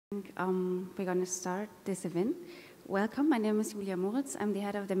think we're going to start this event. Welcome, my name is Fulya. I'm the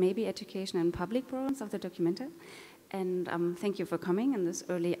head of the Maybe Education and Public Programs of the dOCUMENTA. And thank you for coming in this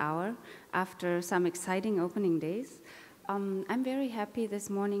early hour after some exciting opening days. I'm very happy this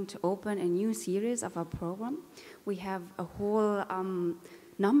morning to open a new series of our program. We have a whole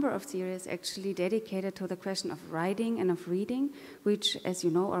number of series actually dedicated to the question of writing and of reading, which, as you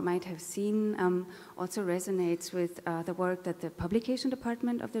know or might have seen, also resonates with the work that the publication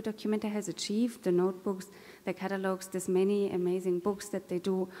department of the dOCUMENTA has achieved, the notebooks, the catalogs, this many amazing books that they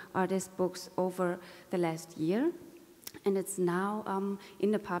do, artist books over the last year. And it's now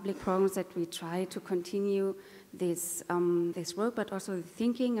in the public programs that we try to continue this work, but also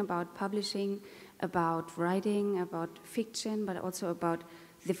thinking about publishing, about writing, about fiction, but also about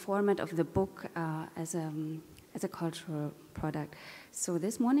the format of the book as a cultural product. So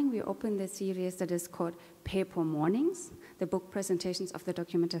this morning we opened the series that is called Paper Mornings, the book presentations of the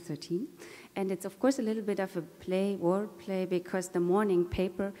dOCUMENTA 13. And it's of course a little bit of a word play, because the morning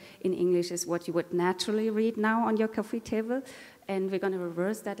paper in English is what you would naturally read now on your coffee table. And we're going to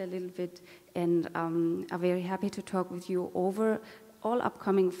reverse that a little bit, and are very happy to talk with you over all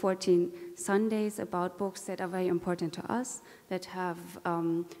upcoming 14 Sundays about books that are very important to us, that have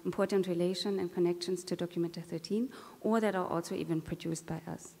important relation and connections to dOCUMENTA 13, or that are also even produced by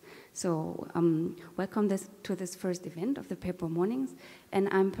us. So welcome to this first event of the Paper Mornings, and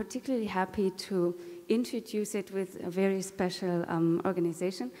I'm particularly happy to introduce it with a very special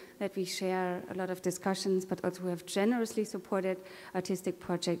organization that we share a lot of discussions, but also have generously supported artistic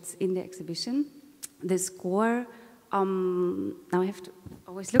projects in the exhibition. The SCORE, now I have to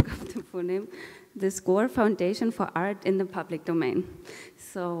always look up the full name, the SCORE Foundation for Art in the Public Domain.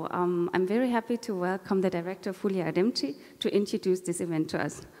 So I'm very happy to welcome the director, Fulya Erdemci, to introduce this event to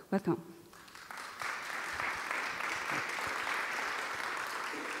us. Welcome.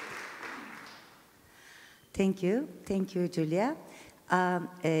 Thank you, Julia.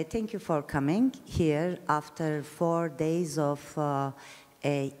 Thank you for coming here after 4 days of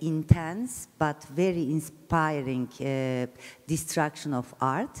intense but very inspiring destruction of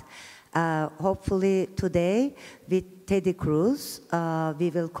art. Hopefully today with Teddy Cruz we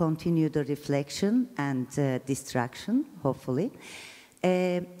will continue the reflection and destruction, hopefully.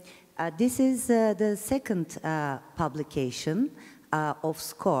 This is the second publication of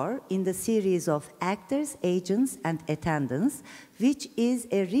SCORE in the series of Actors, Agents and Attendants, which is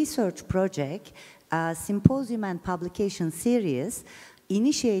a research project, symposium and publication series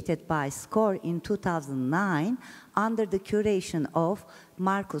initiated by SCORE in 2009 under the curation of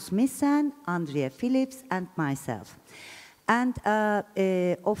Marcus Missen, Andrea, Phillips, and myself. And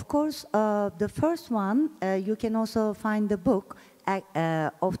of course, the first one, you can also find the book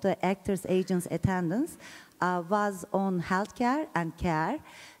of the Actors, Agents, Attendants, was on healthcare and care.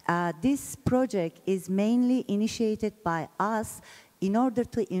 This project is mainly initiated by us in order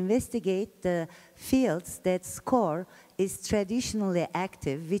to investigate the fields that SCORE is traditionally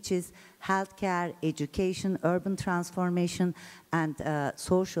active, which is healthcare, education, urban transformation, and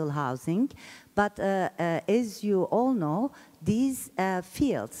social housing. But as you all know, these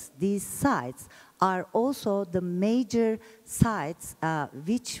fields, these sites, are also the major sites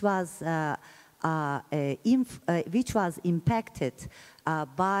which was impacted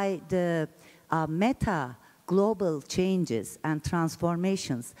by the global changes and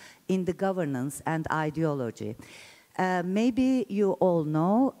transformations in the governance and ideology. Maybe you all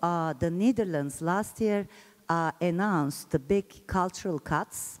know the Netherlands last year announced the big cultural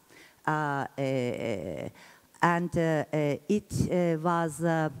cuts, and it was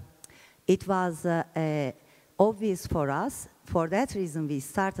obvious for us. For that reason, we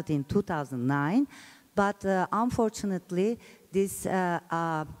started in 2009, but unfortunately, this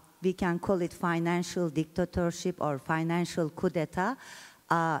we can call it financial dictatorship or financial coup d'etat,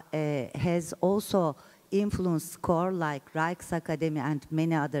 has also influenced SCORE, like Rijksacademie and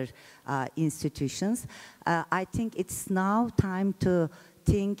many other institutions. I think it's now time to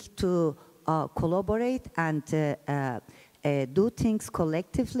think to collaborate and do things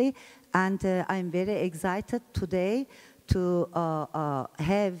collectively. And I'm very excited today to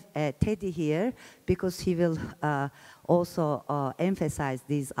have Teddy here, because he will also emphasize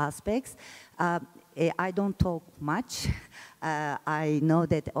these aspects. I don't talk much. I know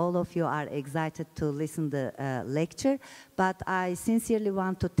that all of you are excited to listen to the lecture, but I sincerely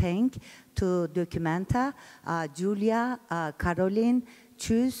want to thank to dOCUMENTA, Julia, Caroline,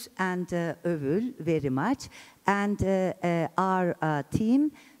 Chus, and Övül very much, and our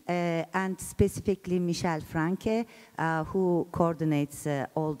team, and specifically Michel Franke, who coordinates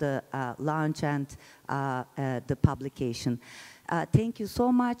all the launch and the publication. Thank you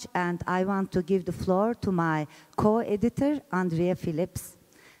so much, and I want to give the floor to my co-editor, Andrea Phillips.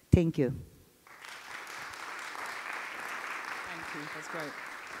 Thank you. Thank you, that's great.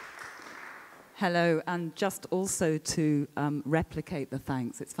 Hello, and just also to replicate the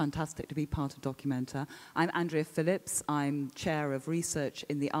thanks, it's fantastic to be part of dOCUMENTA. I'm Andrea Phillips. I'm Chair of Research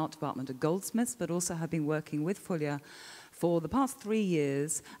in the Art Department at Goldsmiths, but also have been working with Fulya for the past 3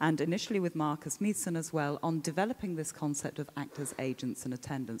 years, and initially with Marcus Meeson as well, on developing this concept of actors, agents, and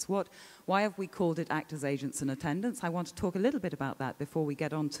attendants. Why have we called it actors, agents, and attendants? I want to talk a little bit about that before we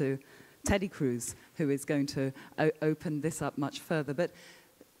get on to Teddy Cruz, who is going to open this up much further. But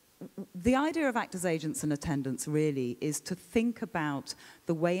the idea of actors, agents, and attendants really is to think about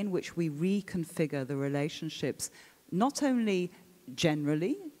the way in which we reconfigure the relationships, not only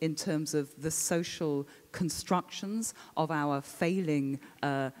generally in terms of the social constructions of our failing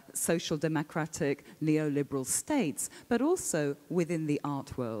social democratic neoliberal states, but also within the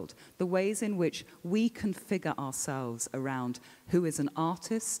art world, the ways in which we configure ourselves around who is an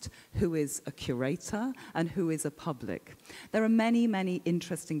artist, who is a curator, and who is a public. There are many, many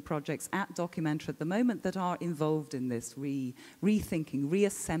interesting projects at dOCUMENTA at the moment that are involved in this rethinking,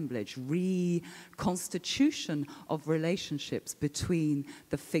 reassemblage, reconstitution of relationships between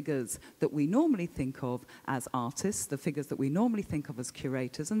the figures that we normally think of as artists, the figures that we normally think of as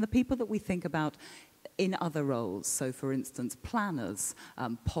curators, and the people that we think about in other roles. So, for instance, planners,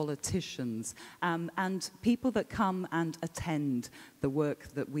 politicians, and people that come and attend the work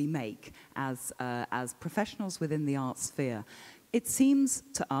that we make as professionals within the art sphere. It seems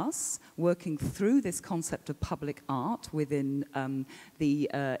to us, working through this concept of public art within the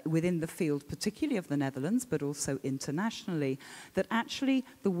field, particularly of the Netherlands, but also internationally, that actually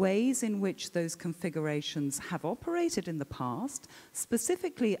the ways in which those configurations have operated in the past,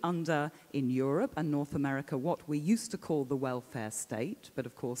 specifically under, in Europe and North America, what we used to call the welfare state, but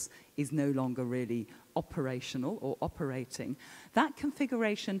of course is no longer really operational or operating, that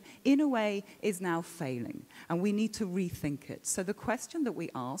configuration in a way is now failing, and we need to rethink it. So the question that we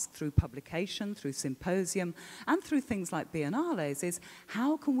ask through publication, through symposium, and through things like biennales is,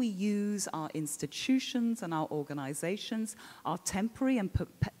 how can we use our institutions and our organizations, our temporary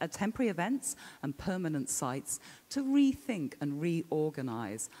events and permanent sites to rethink and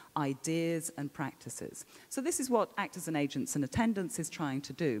reorganize ideas and practices. So this is what actors and agents and attendants is trying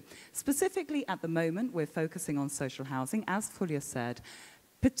to do. Specifically at the moment, we're focusing on social housing, as Fulya said,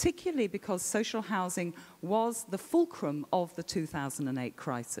 particularly because social housing was the fulcrum of the 2008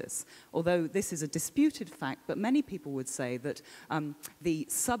 crisis. Although this is a disputed fact, but many people would say that the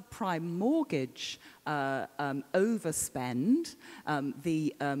subprime mortgage overspend,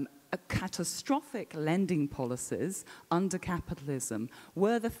 catastrophic lending policies under capitalism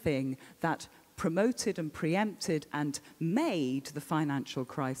were the thing that promoted and preempted and made the financial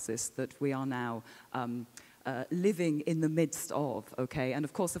crisis that we are now living in the midst of, okay? And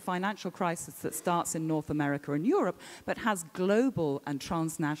of course, the financial crisis that starts in North America and Europe, but has global and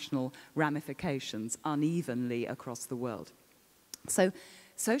transnational ramifications unevenly across the world. So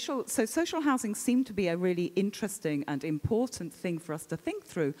social housing seemed to be a really interesting and important thing for us to think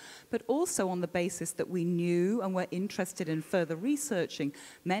through, but also on the basis that we knew and were interested in further researching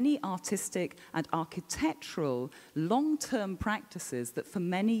many artistic and architectural long-term practices that for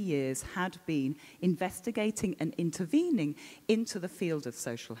many years had been investigating and intervening into the field of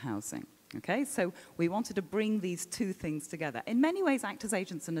social housing. Okay, so we wanted to bring these two things together. In many ways, Actors,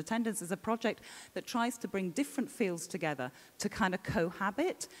 Agents, and Attendants is a project that tries to bring different fields together to kind of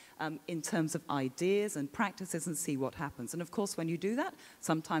cohabit in terms of ideas and practices and see what happens. And of course, when you do that,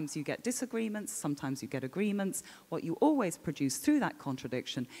 sometimes you get disagreements, sometimes you get agreements. What you always produce through that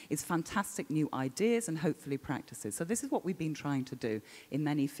contradiction is fantastic new ideas and hopefully practices. So this is what we've been trying to do in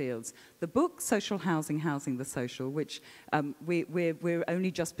many fields. The book, Social Housing, Housing the Social, which we're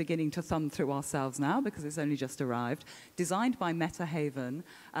only just beginning to thumb through ourselves now because it's only just arrived, designed by Meta Haven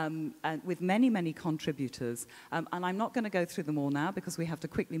and with many, many contributors. And I'm not going to go through them all now because we have to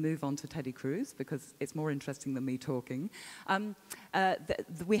quickly move on to Teddy Cruz because it's more interesting than me talking.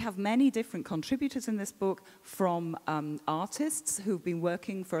 We have many different contributors in this book, from artists who've been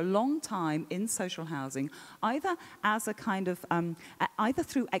working for a long time in social housing, either as a kind of, either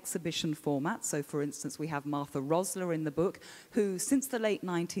through exhibition format. So for instance, we have Martha Rosler in the book, who since the late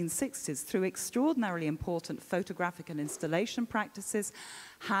 1960s, through extraordinarily important photographic and installation practices,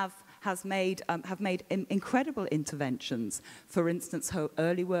 have made incredible interventions. For instance, her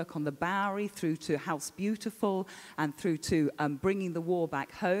early work on the Bowery through to House Beautiful and through to Bringing the War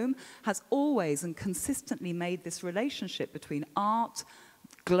Back Home has always and consistently made this relationship between art,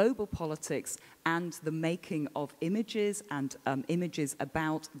 global politics and the making of images and images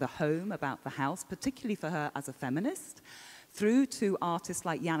about the home, about the house, particularly for her as a feminist, through to artists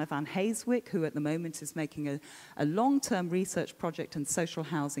like Jana van Heeswijk, who at the moment is making a long-term research project in social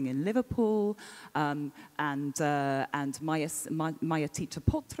housing in Liverpool, and Mayatita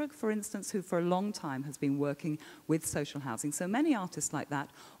Potrug, for instance, who for a long time has been working with social housing. So many artists like that.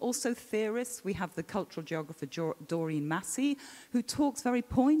 Also theorists. We have the cultural geographer Doreen Massey, who talks very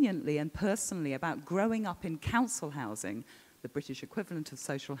poignantly and personally about growing up in council housing, the British equivalent of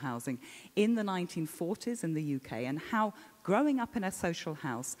social housing, in the 1940s in the UK, and how growing up in a social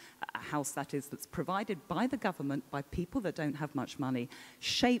house, a house that is that's provided by the government, by people that don't have much money,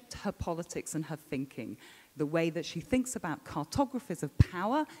 shaped her politics and her thinking. The way that she thinks about cartographies of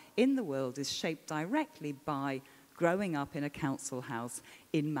power in the world is shaped directly by growing up in a council house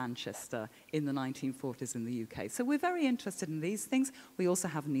in Manchester in the 1940s in the UK. So we're very interested in these things. We also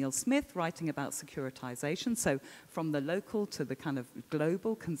have Neil Smith writing about securitization, so from the local to the kind of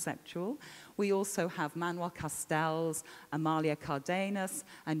global conceptual. We also have Manuel Castells, Amalia Cardenas,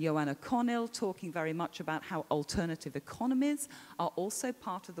 and Joanna Conill talking very much about how alternative economies are also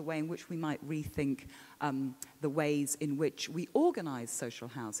part of the way in which we might rethink the ways in which we organize social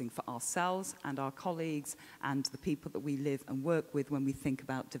housing for ourselves and our colleagues and the people that we live and work with when we think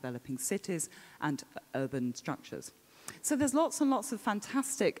about developing cities and urban structures. So there's lots and lots of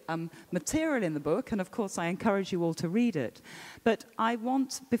fantastic material in the book, and of course I encourage you all to read it. But I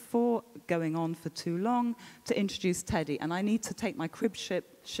want, before going on for too long, to introduce Teddy, and I need to take my crib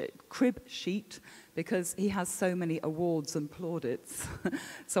sheet because he has so many awards and plaudits.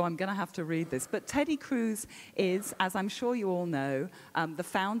 So I'm going to have to read this. But Teddy Cruz is, as I'm sure you all know, the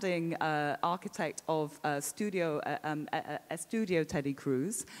founding architect of Studio Teddy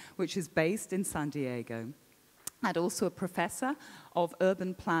Cruz, which is based in San Diego, and also a professor of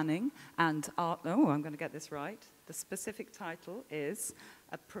urban planning and art. Oh, I'm going to get this right. The specific title is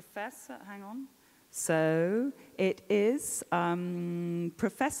a professor, hang on. So it is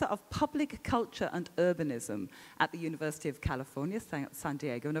Professor of Public Culture and Urbanism at the University of California, San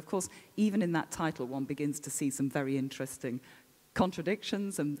Diego. And of course, even in that title, one begins to see some very interesting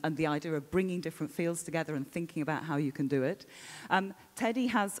contradictions and the idea of bringing different fields together and thinking about how you can do it. Teddy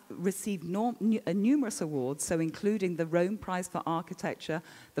has received numerous awards, so including the Rome Prize for Architecture,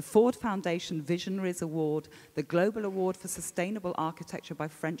 the Ford Foundation Visionaries Award, the Global Award for Sustainable Architecture by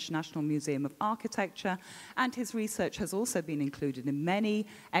French National Museum of Architecture, and his research has also been included in many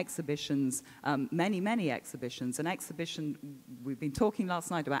exhibitions, many exhibitions. An exhibition, we've been talking last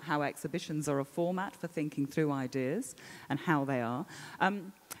night about how exhibitions are a format for thinking through ideas and how they are.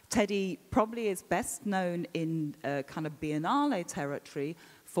 Teddy probably is best known in kind of Biennale territory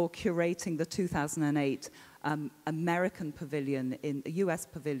for curating the 2008 American pavilion, in the US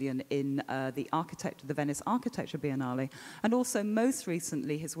pavilion in the Venice Architecture Biennale. And also most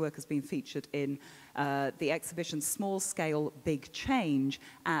recently his work has been featured in the exhibition Small Scale Big Change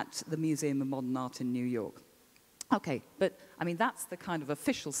at the Museum of Modern Art in New York. Okay, but I mean, that's the kind of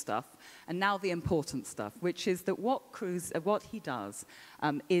official stuff. And now the important stuff, which is that what he does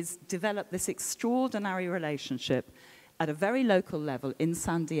is develop this extraordinary relationship at a very local level in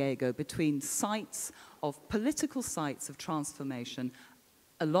San Diego between political sites of transformation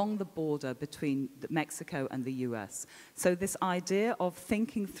along the border between Mexico and the US. So this idea of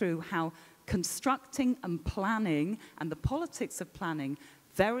thinking through how constructing and planning and the politics of planning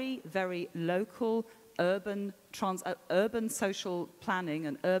very, very local urban social planning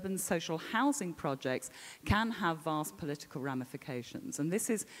and urban social housing projects can have vast political ramifications. And this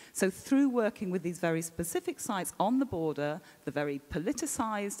is, so through working with these very specific sites on the border, the very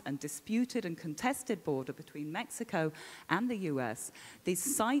politicized and disputed and contested border between Mexico and the US, these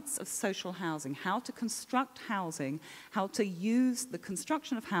sites of social housing, how to construct housing, how to use the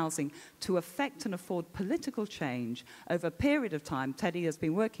construction of housing to affect and afford political change over a period of time. Teddy has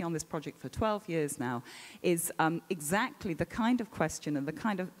been working on this project for 12 years now, is exactly the kind of question and the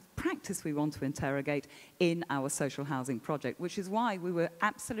kind of practice we want to interrogate in our social housing project, which is why we were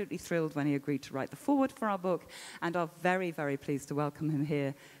absolutely thrilled when he agreed to write the foreword for our book and are very, very pleased to welcome him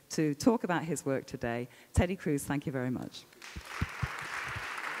here to talk about his work today. Teddy Cruz, thank you very much.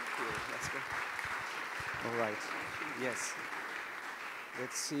 Thank you. Let's go. All right. Yes.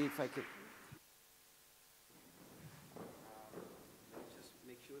 Let's see if I could. Just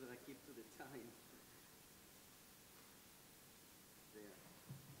make sure that I keep to the time.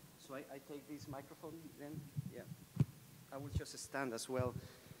 So I take this microphone then? Yeah. I will just stand as well.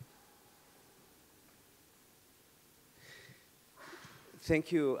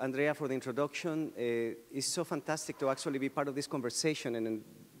 Thank you, Andrea, for the introduction. It's so fantastic to actually be part of this conversation and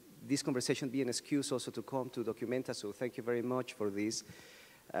this conversation be an excuse also to come to dOCUMENTA, so thank you very much for this.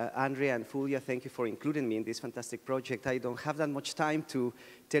 Andrea and Fulya, thank you for including me in this fantastic project. I don't have that much time to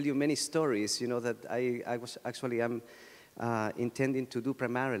tell you many stories, you know, that I'm intending to do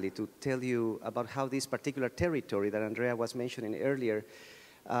primarily, to tell you about how this particular territory that Andrea was mentioning earlier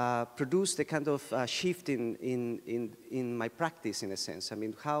produced a kind of shift in my practice, in a sense. I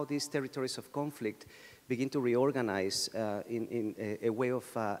mean, how these territories of conflict begin to reorganize in a way of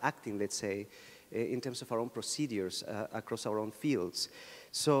acting, let's say, in terms of our own procedures across our own fields.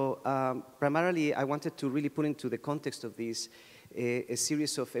 So primarily, I wanted to really put into the context of this a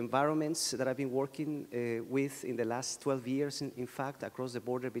series of environments that I've been working with in the last 12 years, in fact, across the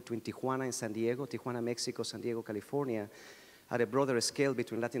border between Tijuana and San Diego, Tijuana, Mexico, San Diego, California, at a broader scale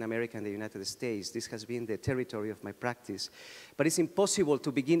between Latin America and the United States. This has been the territory of my practice. But it's impossible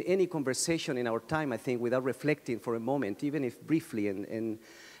to begin any conversation in our time, I think, without reflecting for a moment, even if briefly and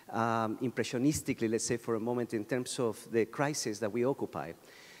impressionistically, let's say, for a moment, in terms of the crisis that we occupy.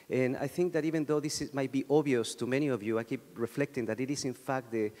 And I think that even though this might be obvious to many of you, I keep reflecting that it is, in fact,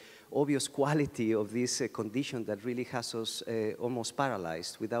 the obvious quality of this condition that really has us almost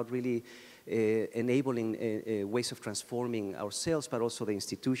paralyzed without really enabling ways of transforming ourselves, but also the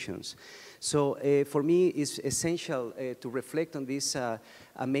institutions. So for me, it's essential to reflect on this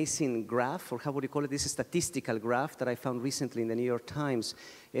amazing graph, or how would you call it, this statistical graph that I found recently in the New York Times.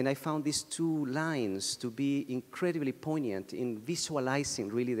 And I found these two lines to be incredibly poignant in visualizing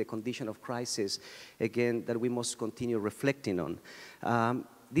really the condition of crisis, again, that we must continue reflecting on.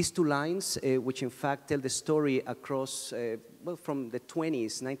 These two lines, which in fact tell the story across, well, from the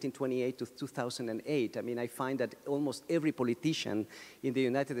 20s, 1928 to 2008. I mean, I find that almost every politician in the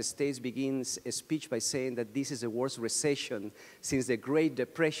United States begins a speech by saying that this is the worst recession since the Great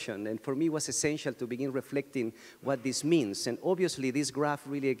Depression. And for me, it was essential to begin reflecting what this means. And obviously, this graph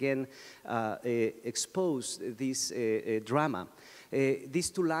really, again, exposed this drama. These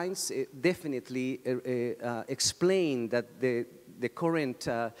two lines definitely explain that the current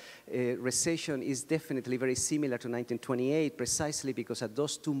recession is definitely very similar to 1928, precisely because at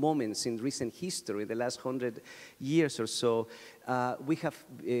those two moments in recent history, the last 100 years or so, we have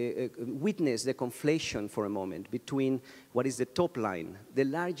witnessed the conflation for a moment between what is the top line, the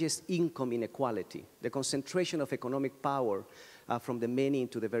largest income inequality, the concentration of economic power from the many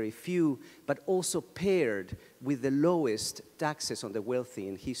into the very few, but also paired with the lowest taxes on the wealthy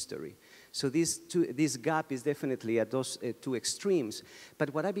in history. So this gap is definitely at those two extremes.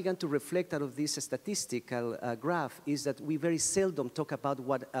 But what I began to reflect out of this statistical graph is that we very seldom talk about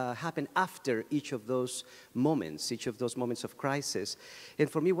what happened after each of those moments of crisis. And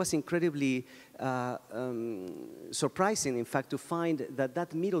for me, it was incredibly surprising, in fact, to find that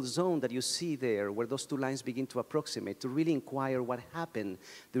that middle zone that you see there, where those two lines begin to approximate, to really inquire what happened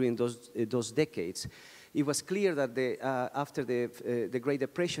during those decades. It was clear that after the Great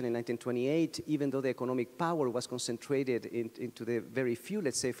Depression in 1928, even though the economic power was concentrated into the very few,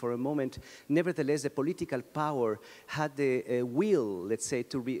 let's say, for a moment, nevertheless, the political power had the will, let's say,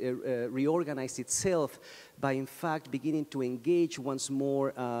 to reorganize itself by, in fact, beginning to engage once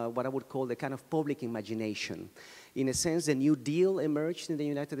more what I would call the kind of public imagination. In a sense, the New Deal emerged in the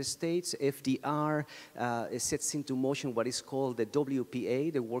United States. FDR sets into motion what is called the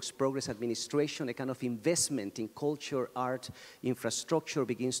WPA, the Works Progress Administration, a kind of investment in culture, art, infrastructure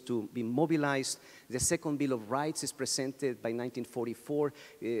begins to be mobilized. The Second Bill of Rights is presented by 1944.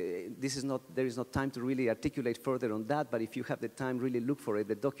 There is not time to really articulate further on that, but if you have the time, really look for it.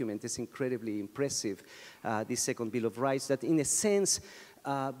 The document is incredibly impressive, this Second Bill of Rights, that in a sense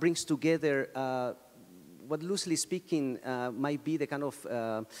brings together what, loosely speaking, might be the kind of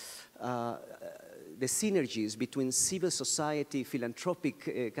the synergies between civil society,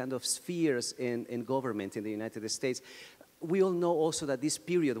 philanthropic kind of spheres, and government in the United States. We all know also that this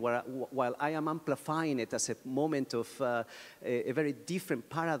period, while I am amplifying it as a moment of a very different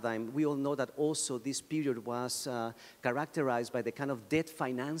paradigm, we all know that also this period was characterized by the kind of debt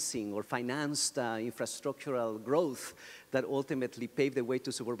financing or financed infrastructural growth that ultimately paved the way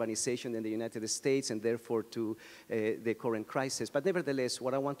to suburbanization in the United States and therefore to the current crisis. But nevertheless,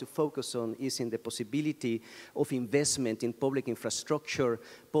 what I want to focus on is in the possibility of investment in public infrastructure,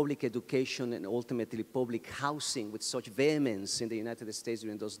 public education, and ultimately public housing with such vehemence in the United States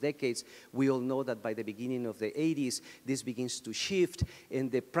during those decades. We all know that by the beginning of the 80s, this begins to shift, and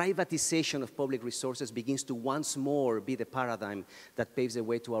the privatization of public resources begins to once more be the paradigm that paves the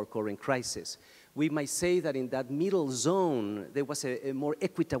way to our current crisis. We might say that in that middle zone, there was a more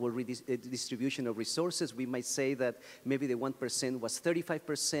equitable distribution of resources. We might say that maybe the 1% was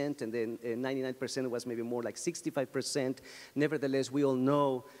 35%, and then 99% was maybe more like 65%. Nevertheless, we all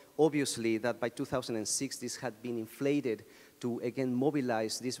know obviously, that by 2006, this had been inflated to, again,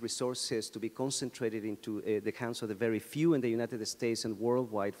 mobilize these resources to be concentrated into the hands of the very few in the United States and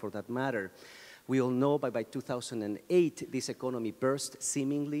worldwide, for that matter. We all know by 2008, this economy burst,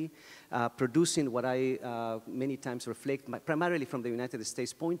 seemingly, producing what I many times reflect, primarily from the United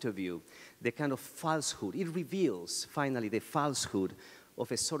States point of view, the kind of falsehood. It reveals, finally, the falsehood of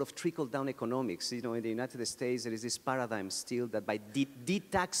a sort of trickle-down economics. You know, in the United States, there is this paradigm still that by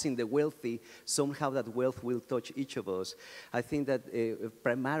de-taxing the wealthy, somehow that wealth will touch each of us. I think that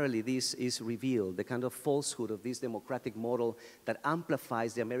primarily this is revealed, the kind of falsehood of this democratic model that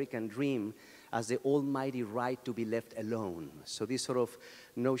amplifies the American dream as the almighty right to be left alone. So this sort of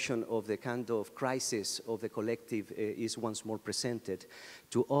notion of the kind of crisis of the collective is once more presented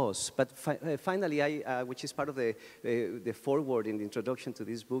to us. But finally, which is part of the foreword in the introduction to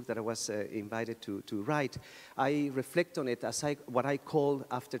this book that I was invited to write, I reflect on it as what I call,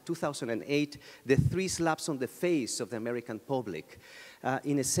 after 2008, the 3 slaps on the face of the American public.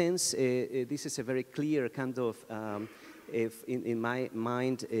 In a sense, this is a very clear kind of in my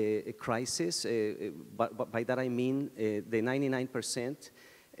mind, a crisis. But by that I mean the 99%,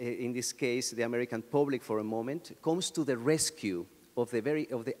 in this case, the American public for a moment, comes to the rescue of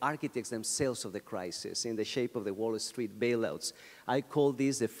the architects themselves of the crisis in the shape of the Wall Street bailouts. I call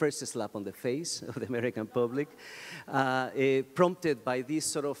this the first slap on the face of the American public, prompted by this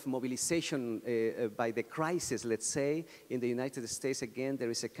sort of mobilization by the crisis, let's say. In the United States, again,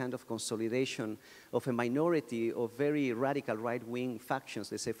 there is a kind of consolidation of a minority of very radical right-wing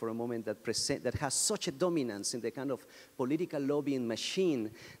factions, let's say for a moment, that has such a dominance in the kind of political lobbying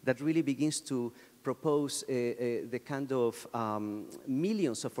machine that really begins to propose the kind of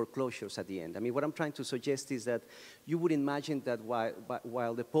millions of foreclosures at the end. I mean, what I'm trying to suggest is that you would imagine that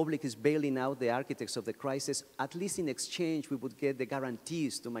while the public is bailing out the architects of the crisis, at least in exchange we would get the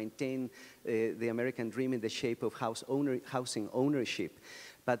guarantees to maintain the American dream in the shape of housing ownership.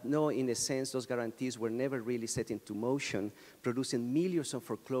 But no, in a sense, those guarantees were never really set into motion, producing millions of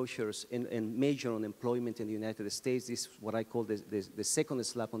foreclosures and major unemployment in the United States. This is what I call the second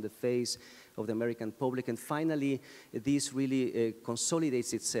slap on the face of the American public. And finally, this really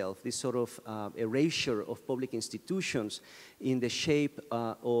consolidates itself, this sort of erasure of public institutions in the shape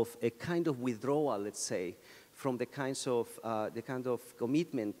of a kind of withdrawal, let's say, from the kind of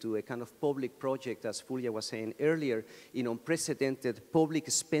commitment to a kind of public project, as Fulya was saying earlier, in unprecedented public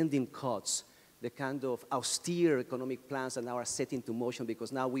spending cuts, the kind of austere economic plans that now are set into motion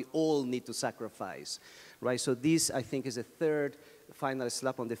because now we all need to sacrifice, right? So this, I think, is a third final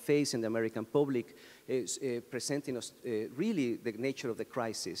slap on the face in the American public, is presenting us really the nature of the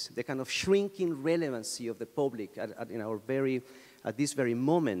crisis, the kind of shrinking relevancy of the public at this very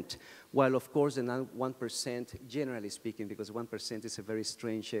moment, while of course the 1%, generally speaking, because 1% is a very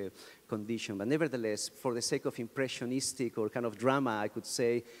strange condition, but nevertheless, for the sake of impressionistic or kind of drama, I could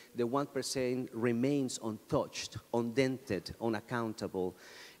say the 1% remains untouched, undented, unaccountable.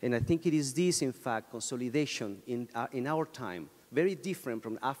 And I think it is this, in fact, consolidation in our time, very different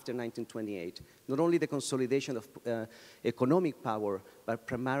from after 1928, not only the consolidation of economic power, but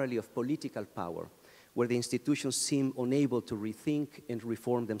primarily of political power, where the institutions seem unable to rethink and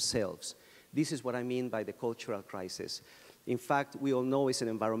reform themselves. This is what I mean by the cultural crisis. In fact, we all know it's an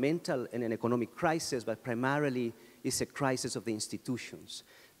environmental and an economic crisis, but primarily it's a crisis of the institutions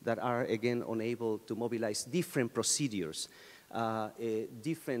that are, again, unable to mobilize different procedures,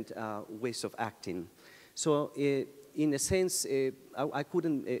 different ways of acting. So in a sense, I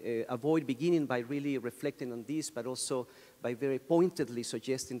couldn't avoid beginning by really reflecting on this, but also by very pointedly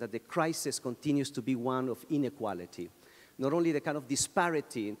suggesting that the crisis continues to be one of inequality. Not only the kind of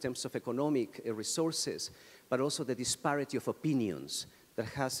disparity in terms of economic resources, but also the disparity of opinions that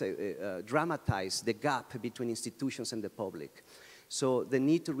has dramatized the gap between institutions and the public. So the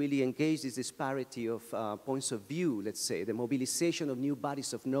need to really engage this disparity of points of view, let's say, the mobilization of new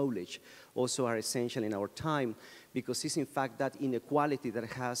bodies of knowledge also are essential in our time, because it's in fact that inequality that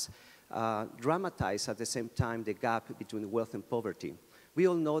has dramatized at the same time the gap between wealth and poverty. We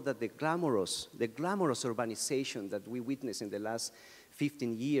all know that the glamorous urbanization that we witnessed in the last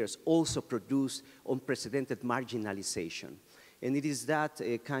 15 years also produced unprecedented marginalization. And it is that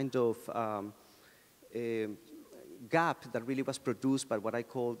kind of gap that really was produced by what I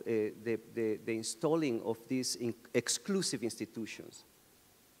call the installing of these exclusive institutions.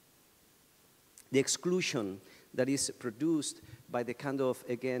 The exclusion that is produced by the kind of,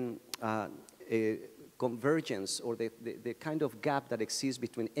 again, convergence or the kind of gap that exists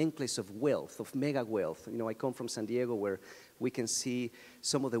between enclaves of wealth, of mega wealth. You know, I come from San Diego, where we can see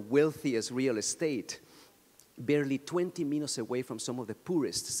some of the wealthiest real estate barely 20 minutes away from some of the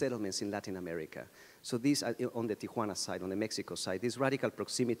poorest settlements in Latin America. So these are on the Tijuana side, on the Mexico side, this radical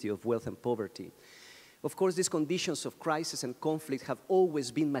proximity of wealth and poverty. Of course, these conditions of crisis and conflict have always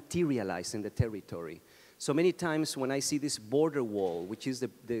been materialized in the territory. So many times when I see this border wall, which is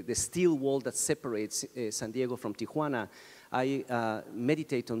the steel wall that separates San Diego from Tijuana, I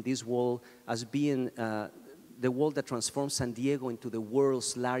meditate on this wall as being the wall that transforms San Diego into the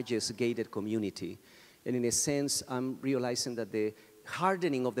world's largest gated community. And in a sense, I'm realizing that the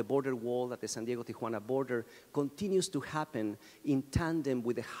hardening of the border wall at the San Diego-Tijuana border continues to happen in tandem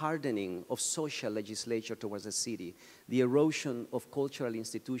with the hardening of social legislature towards the city, the erosion of cultural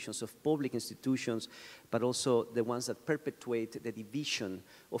institutions, of public institutions, but also the ones that perpetuate the division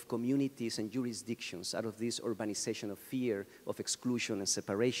of communities and jurisdictions out of this urbanization of fear, of exclusion and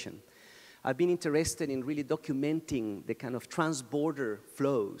separation. I've been interested in really documenting the kind of trans-border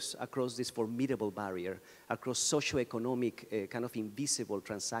flows across this formidable barrier, across socioeconomic kind of invisible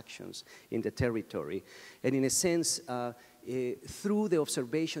transactions in the territory. And in a sense, through the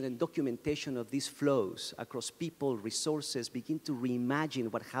observation and documentation of these flows across people, resources, begin to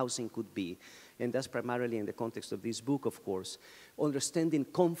reimagine what housing could be. And that's primarily in the context of this book, of course, understanding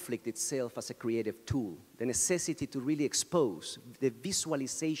conflict itself as a creative tool, the necessity to really expose the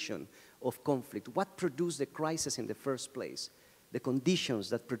visualization of conflict. What produced the crisis in the first place? The conditions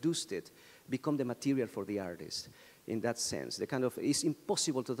that produced it become the material for the artist. In that sense, it's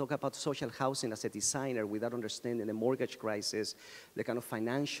impossible to talk about social housing as a designer without understanding the mortgage crisis, the kind of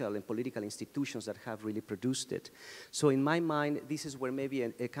financial and political institutions that have really produced it. So in my mind, this is where maybe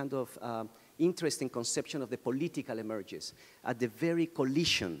a kind of interesting conception of the political emerges, at the very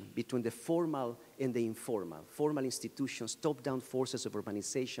collision between the formal and the informal, formal institutions, top-down forces of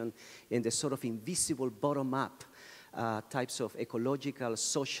urbanization, and the sort of invisible bottom-up types of ecological,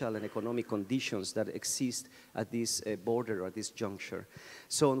 social, and economic conditions that exist at this border or this juncture.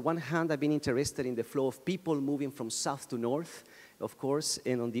 So on one hand, I've been interested in the flow of people moving from south to north, of course,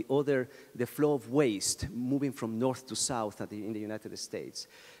 and on the other, the flow of waste moving from north to south in the United States.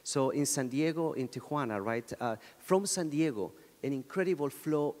 So in San Diego, in Tijuana, right, from San Diego, an incredible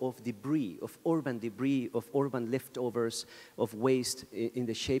flow of debris, of urban leftovers, of waste in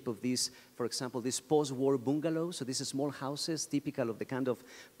the shape of these, for example, these post-war bungalows. So these are small houses typical of the kind of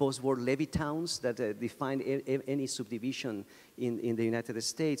post-war levee towns that define any subdivision in the United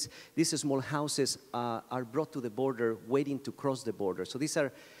States. These small houses are brought to the border, waiting to cross the border. So these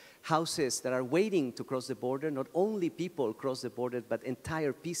are houses that are waiting to cross the border. Not only people cross the border, but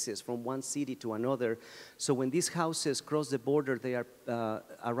entire pieces from one city to another. So when these houses cross the border, they are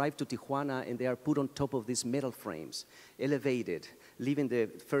arrive to Tijuana, and they are put on top of these metal frames, elevated, leaving the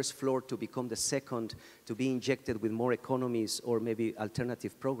first floor to become the second, to be injected with more economies or maybe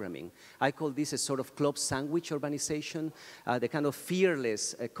alternative programming. I call this a sort of club sandwich urbanization, the kind of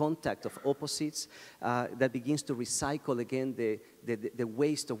fearless contact of opposites that begins to recycle again the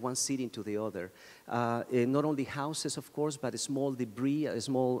waste of one city into the other. Not only houses, of course, but small debris,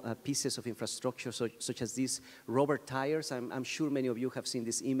 small pieces of infrastructure, such as these rubber tires. I'm sure many of you have seen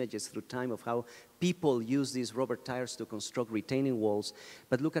these images through time of how people use these rubber tires to construct retaining walls.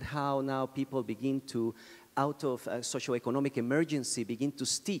 But look at how now people begin to, out of socioeconomic emergency, begin to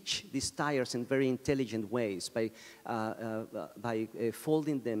stitch these tires in very intelligent ways by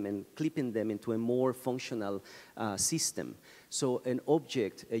folding them and clipping them into a more functional system. So an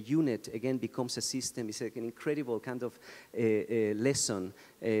object, a unit, again, becomes a system. It's an incredible kind of lesson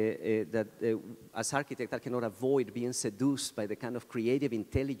that as architect I cannot avoid being seduced by the kind of creative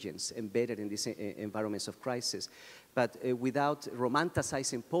intelligence embedded in these environments of crisis. But without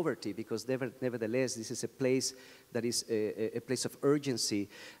romanticizing poverty, because nevertheless this is a place that is a place of urgency,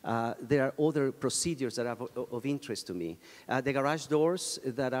 there are other procedures that are of interest to me. The garage doors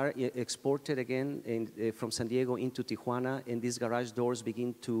that are exported again from San Diego into Tijuana, and these garage doors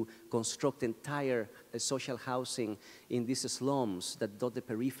begin to construct entire social housing in these slums that dot the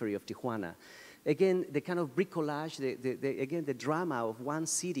periphery of Tijuana. Again, the kind of bricolage, again, the drama of one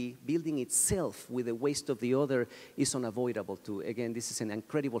city building itself with the waste of the other is unavoidable too. Again, this is an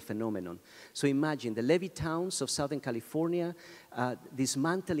incredible phenomenon. So imagine the levee towns of Southern California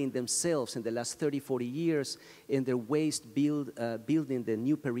dismantling themselves in the last 30, 40 years, and their waste building the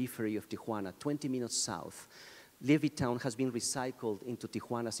new periphery of Tijuana, 20 minutes south. Levittown has been recycled into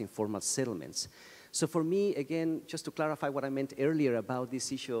Tijuana's informal settlements. So for me, again, just to clarify what I meant earlier about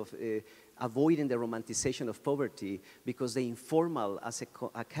this issue of avoiding the romanticization of poverty, because the informal as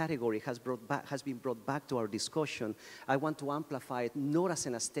a category has been brought back to our discussion. I want to amplify it not as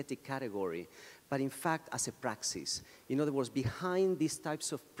an aesthetic category, but in fact as a praxis. In other words, behind these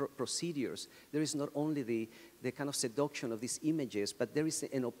types of procedures, there is not only the kind of seduction of these images, but there is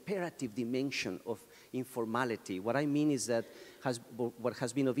an operative dimension of informality. What I mean is that what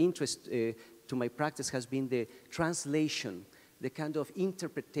has been of interest to my practice has been the translation, the kind of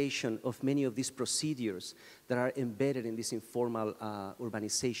interpretation of many of these procedures that are embedded in this informal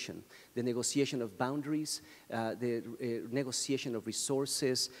urbanization. The negotiation of boundaries, the negotiation of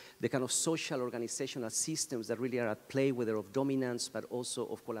resources, the kind of social organizational systems that really are at play, whether of dominance, but also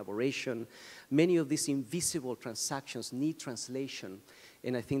of collaboration. Many of these invisible transactions need translation,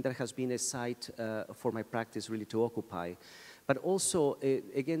 and I think that has been a site for my practice really to occupy. But also,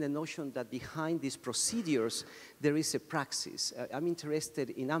 again, the notion that behind these procedures, there is a praxis. I'm interested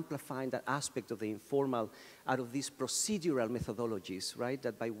in amplifying that aspect of the informal out of these procedural methodologies, right,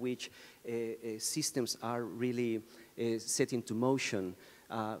 that by which systems are really set into motion.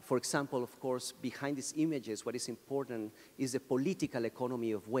 For example, of course, behind these images, what is important is the political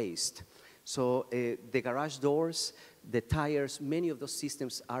economy of waste. So the garage doors, the tires, many of those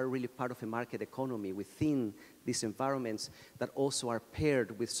systems are really part of a market economy within these environments that also are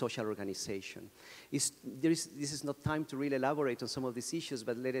paired with social organization. This is not time to really elaborate on some of these issues,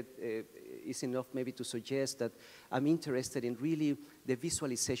 but it's enough maybe to suggest that I'm interested in really the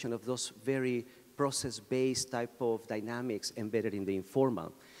visualization of those very process-based type of dynamics embedded in the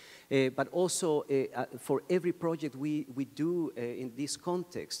informal. But also, for every project we do in this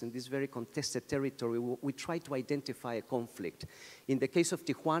context, in this very contested territory, we try to identify a conflict. In the case of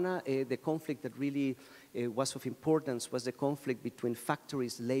Tijuana, the conflict that really was of importance was the conflict between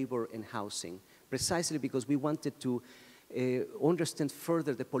factories, labor, and housing, precisely because we wanted to understand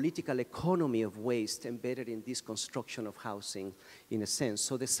further the political economy of waste embedded in this construction of housing, in a sense.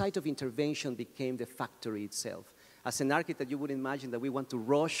 So the site of intervention became the factory itself. As an architect, you would imagine that we want to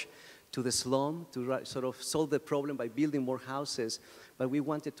rush to the slum to sort of solve the problem by building more houses, but we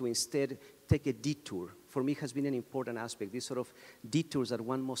wanted to instead take a detour. For me, it has been an important aspect, these sort of detours that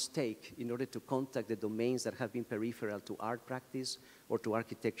one must take in order to contact the domains that have been peripheral to art practice or to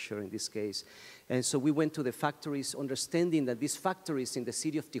architecture in this case. And so we went to the factories, understanding that these factories in the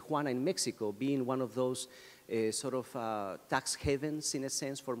city of Tijuana in Mexico, being one of those sort of tax havens, in a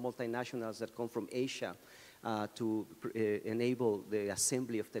sense, for multinationals that come from Asia, to enable the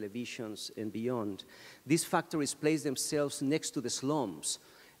assembly of televisions and beyond. These factories place themselves next to the slums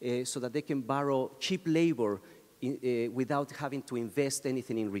so that they can borrow cheap labor without having to invest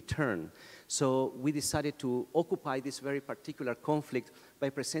anything in return. So we decided to occupy this very particular conflict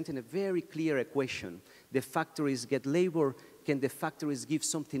by presenting a very clear equation. The factories get labor, can the factories give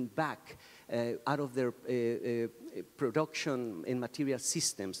something back out of their production and material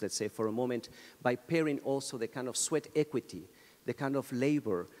systems, let's say, for a moment, by pairing also the kind of sweat equity, the kind of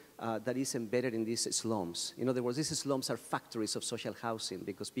labor that is embedded in these slums. In other words, these slums are factories of social housing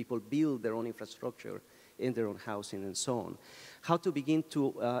because people build their own infrastructure in their own housing and so on. How to begin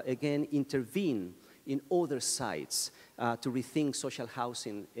to, again, intervene in other sites to rethink social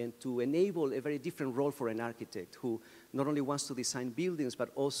housing and to enable a very different role for an architect who not only wants to design buildings, but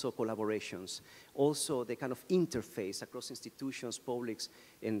also collaborations, also the kind of interface across institutions, publics,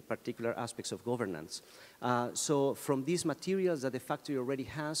 and particular aspects of governance. So from these materials that the factory already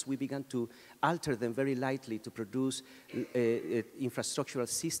has, we began to alter them very lightly to produce infrastructural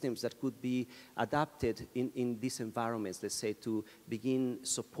systems that could be adapted in these environments, let's say, to begin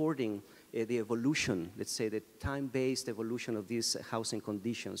supporting the evolution, let's say, the time-based evolution of these housing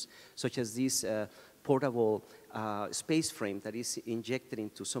conditions, such as this portable space frame that is injected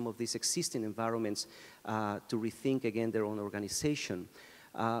into some of these existing environments to rethink, again, their own organization.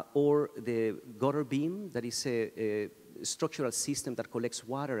 Or the gutter beam, that is a structural system that collects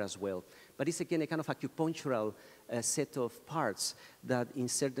water as well. But it's, again, a kind of acupunctural set of parts that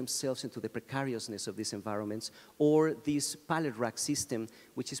insert themselves into the precariousness of these environments, or this pallet rack system,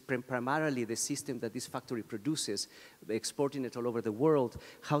 which is primarily the system that this factory produces, exporting it all over the world,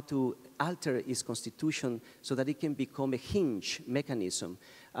 how to alter its constitution so that it can become a hinge mechanism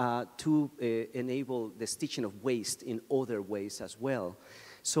to enable the stitching of waste in other ways as well.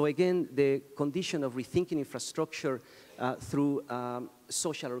 So again, the condition of rethinking infrastructure through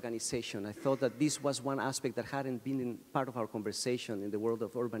social organization. I thought that this was one aspect that hadn't been part of our conversation in the world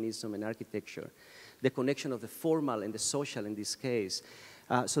of urbanism and architecture. The connection of the formal and the social in this case.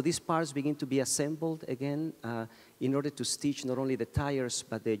 So these parts begin to be assembled again in order to stitch not only the tires,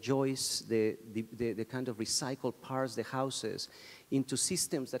 but the joists, the kind of recycled parts, the houses, into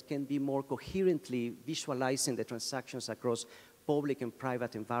systems that can be more coherently visualizing the transactions across public and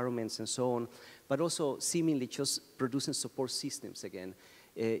private environments and so on, but also seemingly just producing support systems again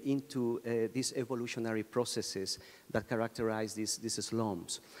into these evolutionary processes that characterize these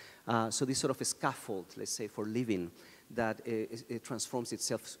slums. So this sort of a scaffold, let's say, for living that it transforms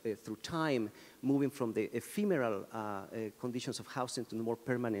itself through time, moving from the ephemeral conditions of housing to the more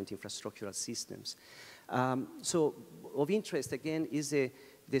permanent infrastructural systems. So of interest, again, is the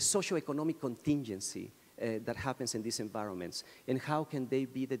socioeconomic contingency that happens in these environments, and how can they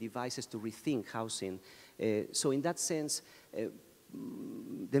be the devices to rethink housing. So in that sense,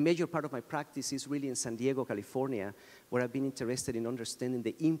 the major part of my practice is really in San Diego, California, where I've been interested in understanding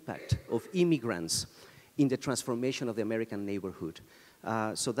the impact of immigrants in the transformation of the American neighborhood.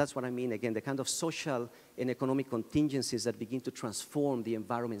 So that's what I mean, again, the kind of social and economic contingencies that begin to transform the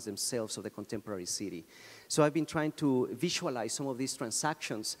environments themselves of the contemporary city. So I've been trying to visualize some of these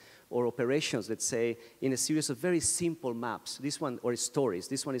transactions or operations, let's say, in a series of very simple maps. This one, or stories.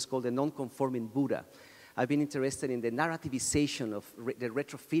 This one is called the non-conforming Buddha. I've been interested in the narrativization of the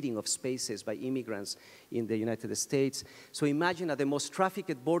retrofitting of spaces by immigrants in the United States. So imagine at the most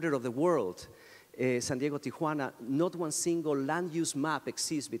trafficked border of the world, San Diego, Tijuana, not one single land use map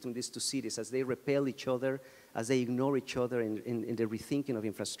exists between these two cities as they repel each other, as they ignore each other in the rethinking of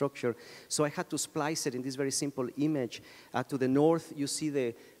infrastructure. So I had to splice it in this very simple image. To the north, you see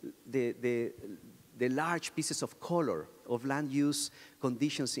the large pieces of color of land use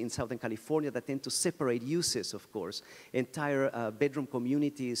conditions in Southern California that tend to separate uses, of course. Entire bedroom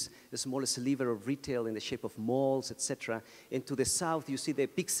communities, the small sliver of retail in the shape of malls, etc. And to the south, you see the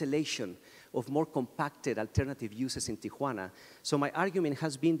pixelation of more compacted alternative uses in Tijuana. So my argument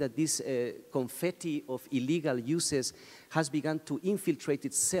has been that this confetti of illegal uses has begun to infiltrate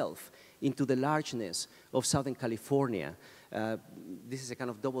itself into the largeness of Southern California. This is a kind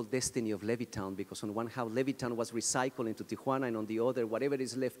of double destiny of Levittown, because on one hand, Levittown was recycled into Tijuana, and on the other, whatever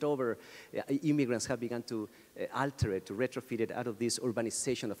is left over, immigrants have begun to alter it, to retrofit it out of this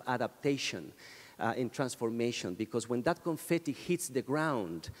urbanization of adaptation and transformation. Because when that confetti hits the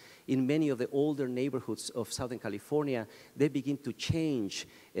ground in many of the older neighborhoods of Southern California, they begin to change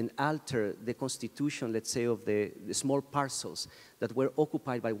and alter the constitution, let's say, of the small parcels that were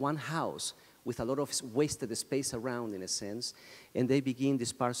occupied by one house with a lot of wasted space around, in a sense, and they begin,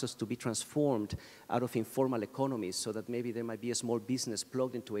 these parcels, to be transformed out of informal economies, so that maybe there might be a small business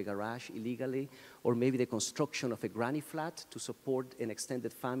plugged into a garage illegally, or maybe the construction of a granny flat to support an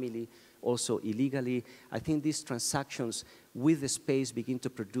extended family, also illegally. I think these transactions with the space begin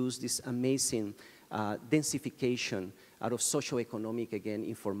to produce this amazing densification out of socioeconomic, again,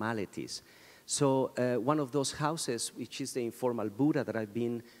 informalities. So one of those houses, which is the informal Buddha that I've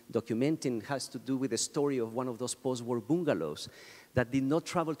been documenting, has to do with the story of one of those post-war bungalows that did not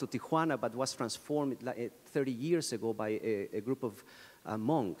travel to Tijuana, but was transformed 30 years ago by a group of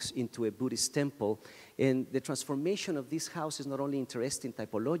monks into a Buddhist temple. And the transformation of this house is not only interesting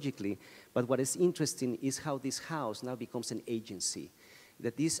typologically, but what is interesting is how this house now becomes an agency.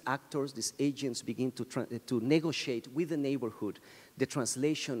 That these actors, these agents, begin to negotiate with the neighborhood the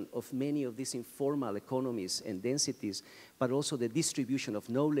translation of many of these informal economies and densities, but also the distribution of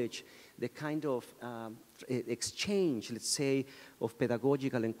knowledge, the kind of exchange, let's say, of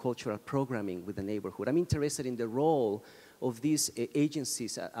pedagogical and cultural programming with the neighborhood. I'm interested in the role of these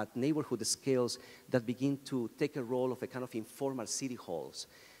agencies at neighborhood scales that begin to take a role of a kind of informal city halls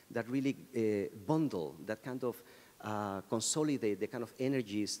that really bundle, that kind of consolidate the kind of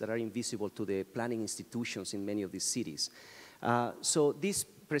energies that are invisible to the planning institutions in many of these cities. So this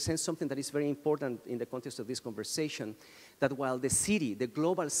presents something that is very important in the context of this conversation, that while the city, the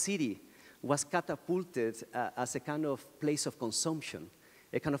global city, was catapulted as a kind of place of consumption,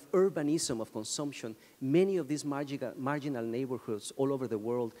 a kind of urbanism of consumption, many of these marginal neighborhoods all over the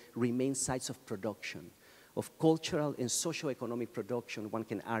world remain sites of production, of cultural and socio-economic production, one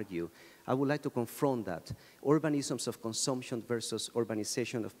can argue. I would like to confront that. Urbanisms of consumption versus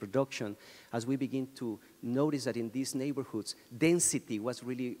urbanization of production, as we begin to notice that in these neighborhoods, density was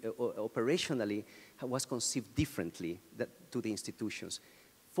really, operationally, was conceived differently to the institutions.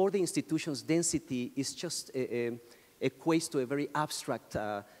 For the institutions, density is just equates to a very abstract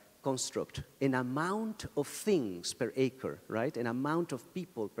construct, an amount of things per acre, right? An amount of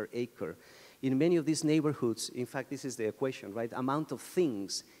people per acre. In many of these neighborhoods, in fact, this is the equation, right? Amount of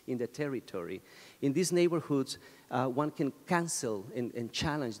things in the territory. In these neighborhoods, one can cancel and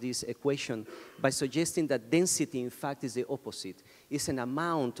challenge this equation by suggesting that density, in fact, is the opposite. is an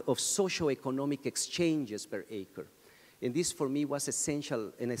amount of socio-economic exchanges per acre. And this, for me, was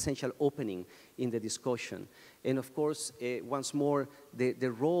an essential opening in the discussion. And of course, once more,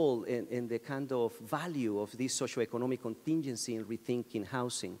 the role and the kind of value of this socioeconomic contingency in rethinking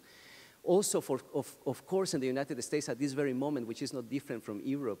housing. Also, of course, in the United States at this very moment, which is not different from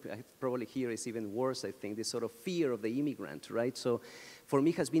Europe, probably here is even worse, I think, this sort of fear of the immigrant, right? So for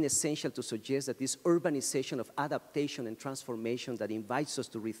me, it has been essential to suggest that this urbanization of adaptation and transformation that invites us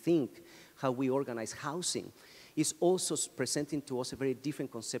to rethink how we organize housing is also presenting to us a very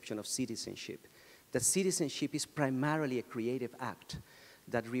different conception of citizenship. That citizenship is primarily a creative act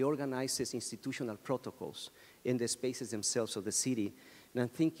that reorganizes institutional protocols in the spaces themselves of the city. And I'm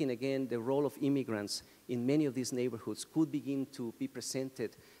thinking, again, the role of immigrants in many of these neighborhoods could begin to be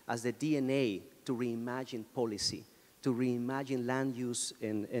presented as the DNA to reimagine policy, to reimagine land use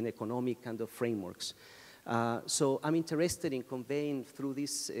and economic kind of frameworks. So I'm interested in conveying through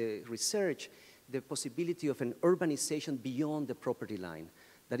this research the possibility of an urbanization beyond the property line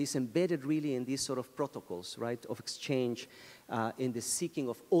that is embedded really in these sort of protocols, right, of exchange in the seeking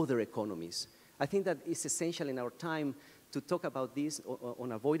of other economies. I think that it's essential in our time to talk about this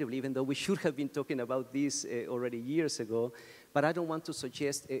unavoidably, even though we should have been talking about this already years ago. But I don't want to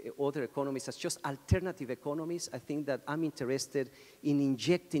suggest other economies as just alternative economies. I think that I'm interested in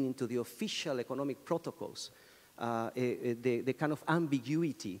injecting into the official economic protocols the kind of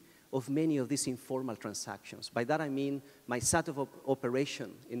ambiguity of many of these informal transactions. By that I mean my site of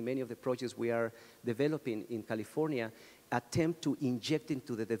operation in many of the projects we are developing in California attempt to inject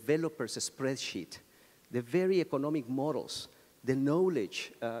into the developer's spreadsheet the very economic models, the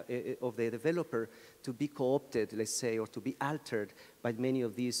knowledge of the developer to be co-opted, let's say, or to be altered by many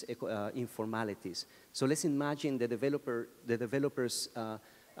of these informalities. So let's imagine the developer's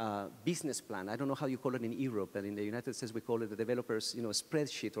business plan. I don't know how you call it in Europe, but in the United States we call it the developer's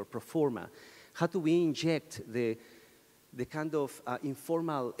spreadsheet or pro forma. How do we inject the kind of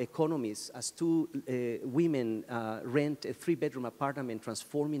informal economies as two women rent a 3-bedroom apartment,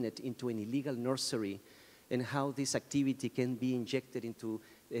 transforming it into an illegal nursery, and how this activity can be injected into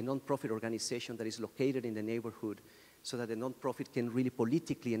a nonprofit organization that is located in the neighborhood so that the nonprofit can really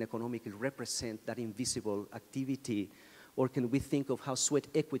politically and economically represent that invisible activity? Or can we think of how sweat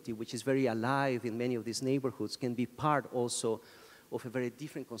equity, which is very alive in many of these neighborhoods, can be part also of a very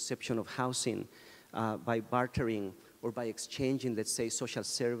different conception of housing by bartering or by exchanging, let's say, social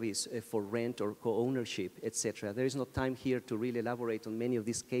service for rent or co-ownership, etc. There is no time here to really elaborate on many of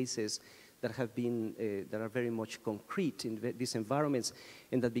these cases that have been, that are very much concrete in these environments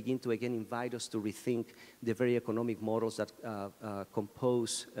and that begin to, again, invite us to rethink the very economic models that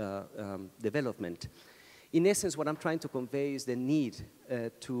compose development. In essence, what I'm trying to convey is the need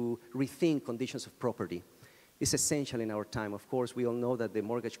to rethink conditions of property. It's essential in our time. Of course, we all know that the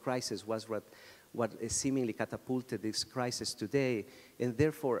mortgage crisis was what seemingly catapulted this crisis today, and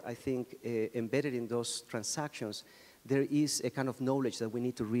therefore, I think, embedded in those transactions, there is a kind of knowledge that we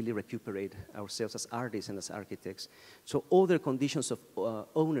need to really recuperate ourselves as artists and as architects. So other conditions of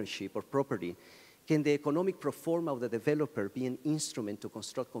ownership or property. Can the economic pro forma of the developer be an instrument to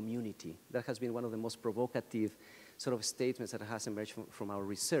construct community? That has been one of the most provocative sort of statements that has emerged from our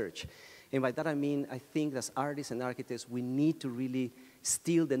research. And by that I mean, I think as artists and architects, we need to really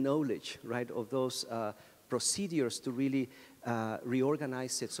steal the knowledge, right, of those procedures to really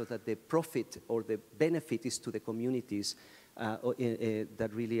reorganize it so that the profit or the benefit is to the communities that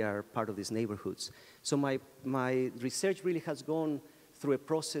really are part of these neighborhoods. So my research really has gone through a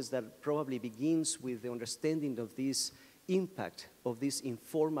process that probably begins with the understanding of this impact of these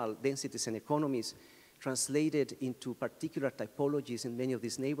informal densities and economies translated into particular typologies in many of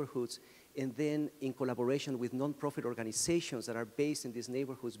these neighborhoods, and then in collaboration with nonprofit organizations that are based in these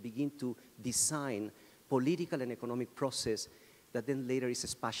neighborhoods begin to design political and economic process that then later is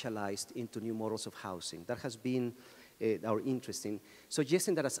spatialized into new models of housing. That has been our interest in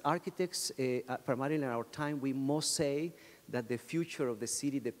suggesting that as architects, primarily in our time, we must say that the future of the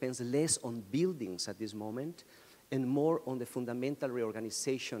city depends less on buildings at this moment and more on the fundamental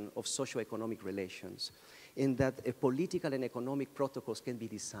reorganization of socioeconomic relations, in that political and economic protocols can be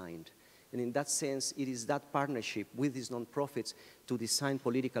designed. And in that sense, it is that partnership with these nonprofits to design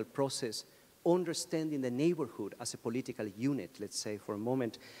political process, understanding the neighborhood as a political unit, let's say, for a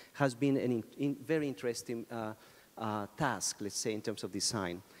moment, has been a very interesting task, let's say, in terms of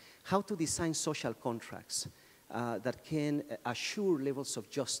design. How to design social contracts that can assure levels of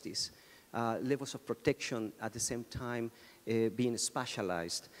justice, levels of protection at the same time being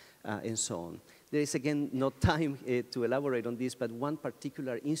spatialized, and so on. There is, again, no time to elaborate on this, but one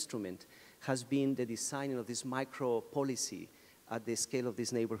particular instrument has been the designing of this micro-policy at the scale of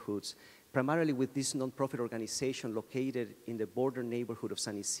these neighborhoods, primarily with this nonprofit organization located in the border neighborhood of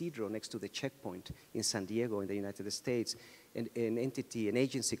San Isidro next to the checkpoint in San Diego in the United States, an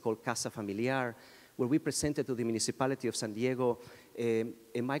agency called Casa Familiar, where we presented to the municipality of San Diego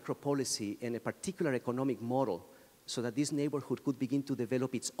a micro-policy and a particular economic model so that this neighborhood could begin to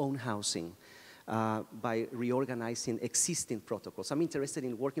develop its own housing by reorganizing existing protocols. I'm interested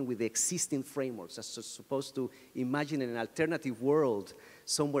in working with the existing frameworks as opposed to imagining an alternative world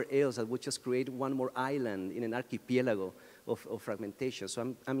somewhere else that would just create one more island in an archipelago of fragmentation.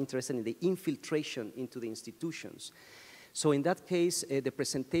 So I'm interested in the infiltration into the institutions. So in that case, the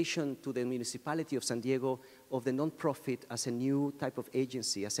presentation to the municipality of San Diego of the nonprofit as a new type of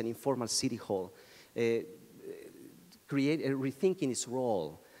agency, as an informal city hall, rethinking its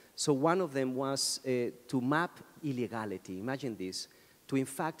role. So one of them was to map illegality. Imagine this, to in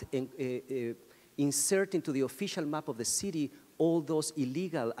fact insert into the official map of the city all those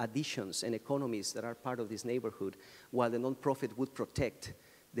illegal additions and economies that are part of this neighborhood, while the nonprofit would protect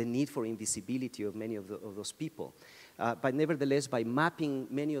the need for invisibility of many of those people. But nevertheless, by mapping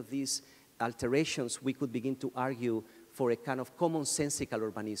many of these alterations, we could begin to argue for a kind of commonsensical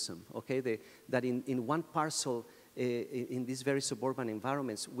urbanism, okay? That in one parcel, in these very suburban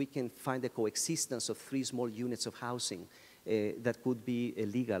environments, we can find the coexistence of 3 small units of housing that could be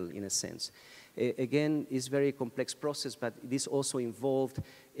illegal in a sense. Again, it's a very complex process, but this also involved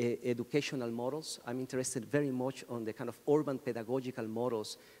educational models. I'm interested very much on the kind of urban pedagogical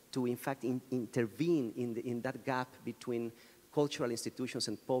models to, in fact, intervene in that gap between cultural institutions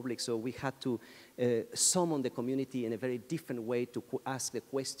and public. So we had to summon the community in a very different way to ask the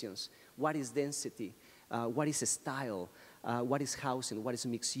questions. What is density? What is style? What is housing? What is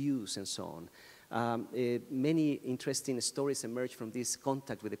mixed use? And so on. Many interesting stories emerged from this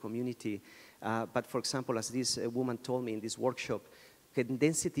contact with the community. But for example, as this woman told me in this workshop, can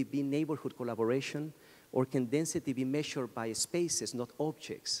density be neighborhood collaboration? Or can density be measured by spaces, not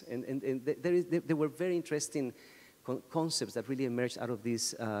objects? And there were very interesting concepts that really emerged out of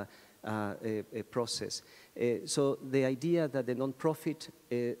this process. So the idea that the nonprofit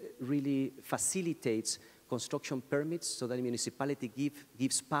really facilitates construction permits so that the municipality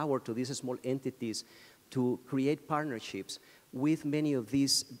gives power to these small entities to create partnerships with many of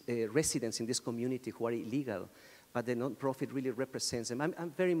these residents in this community who are illegal, but the nonprofit really represents them.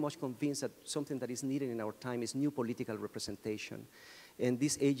 I'm very much convinced that something that is needed in our time is new political representation. And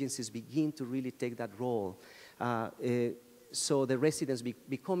these agencies begin to really take that role. So the residents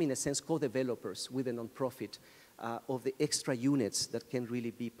become, in a sense, co-developers with the nonprofit of the extra units that can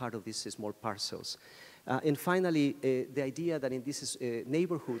really be part of these small parcels. And finally, the idea that in these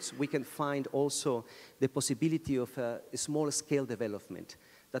neighborhoods, we can find also the possibility of a small-scale development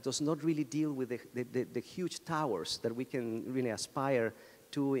that does not really deal with the huge towers that we can really aspire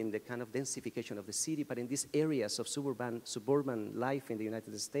to in the kind of densification of the city, but in these areas of suburban life in the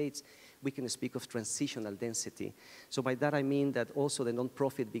United States, we can speak of transitional density. So by that I mean that also the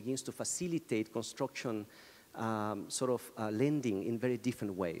nonprofit begins to facilitate construction lending in very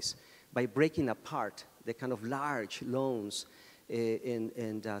different ways by breaking apart the kind of large loans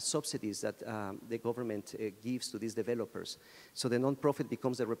and subsidies that the government gives to these developers. So the nonprofit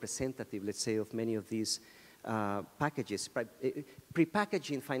becomes the representative, let's say, of many of these packages,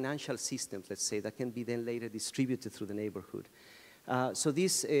 pre-packaging financial systems, let's say, that can be then later distributed through the neighborhood. So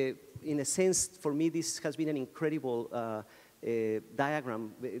this, in a sense, for me, this has been an incredible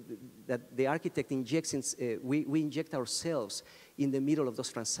diagram that the architect injects, we inject ourselves in the middle of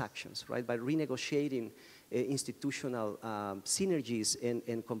those transactions, right, by renegotiating institutional synergies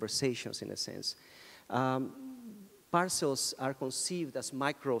and conversations, in a sense. Parcels are conceived as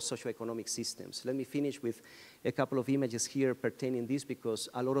micro socioeconomic systems. Let me finish with a couple of images here pertaining this, because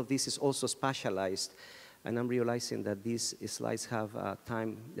a lot of this is also spatialized, and I'm realizing that these slides have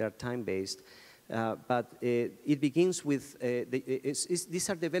they are time-based. But it begins with, these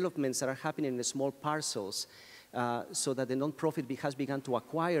are developments that are happening in small parcels, so that the nonprofit has begun to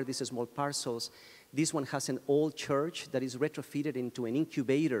acquire these small parcels. This one has an old church that is retrofitted into an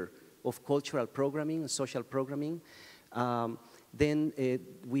incubator of cultural programming and social programming. Then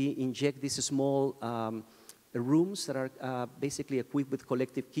we inject these small rooms that are basically equipped with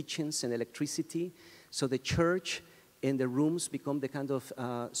collective kitchens and electricity. So the church and the rooms become the kind of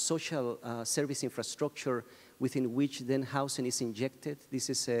social service infrastructure within which then housing is injected. This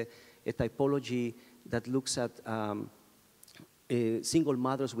is a typology that looks at single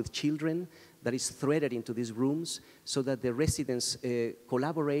mothers with children that is threaded into these rooms so that the residents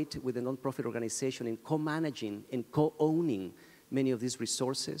collaborate with the nonprofit organization in co-managing and co-owning many of these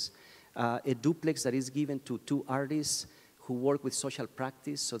resources. A duplex that is given to 2 artists who work with social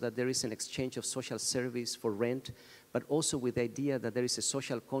practice so that there is an exchange of social service for rent, but also with the idea that there is a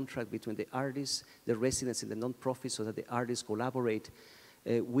social contract between the artists, the residents, and the nonprofits so that the artists collaborate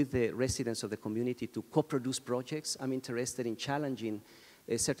with the residents of the community to co-produce projects. I'm interested in challenging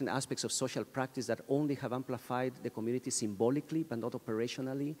certain aspects of social practice that only have amplified the community symbolically but not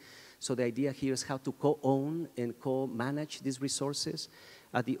operationally. So the idea here is how to co-own and co-manage these resources.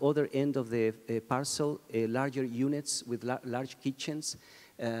 At the other end of the parcel, larger units with large kitchens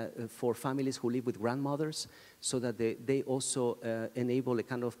for families who live with grandmothers, so that they also enable a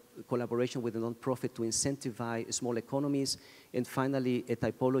kind of collaboration with the nonprofit to incentivize small economies. And finally, a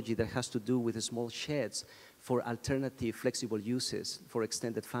typology that has to do with small sheds for alternative flexible uses for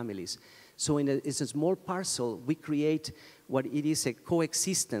extended families. So it's a small parcel, we create what it is a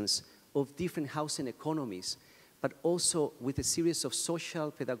coexistence of different housing economies, but also with a series of social,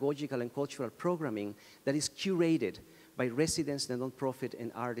 pedagogical, and cultural programming that is curated by residents, the nonprofit,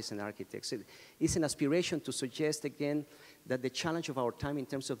 and artists and architects. It's an aspiration to suggest, again, that the challenge of our time in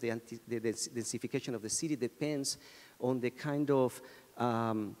terms of the densification of the city depends on the kind of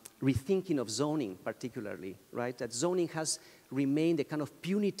rethinking of zoning, particularly, right? That zoning has remained a kind of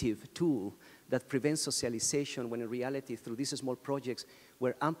punitive tool that prevents socialization, when in reality, through these small projects,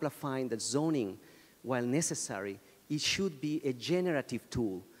 we're amplifying that zoning, while necessary, it should be a generative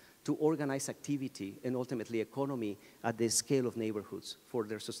tool to organize activity and ultimately economy at the scale of neighborhoods for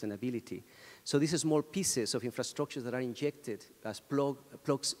their sustainability. So these small pieces of infrastructure that are injected as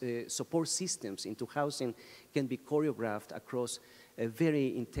support systems into housing can be choreographed across a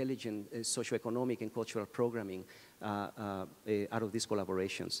very intelligent socioeconomic and cultural programming out of these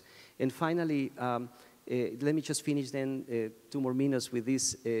collaborations. And finally, let me just finish then 2 more minutes with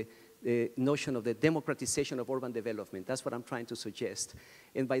this notion of the democratization of urban development. That's what I'm trying to suggest.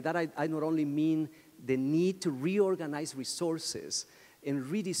 And by that, I not only mean the need to reorganize resources and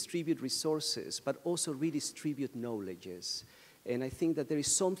redistribute resources, but also redistribute knowledges. And I think that there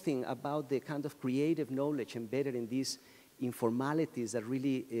is something about the kind of creative knowledge embedded in these informalities that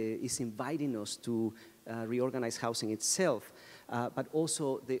really is inviting us to reorganize housing itself, but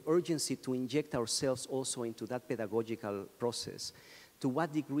also the urgency to inject ourselves also into that pedagogical process. To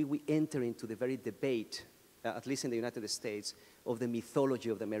what degree we enter into the very debate, at least in the United States, of the mythology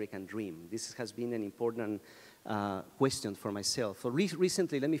of the American dream. This has been an important question for myself. So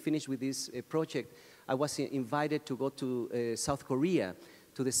recently, let me finish with this project. I was invited to go to South Korea,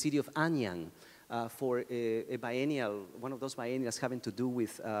 to the city of Anyang, for a biennial, one of those biennials having to do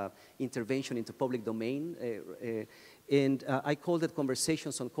with intervention into public domain. And I called it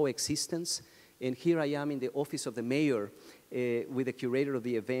Conversations on Coexistence. And here I am in the office of the mayor with the curator of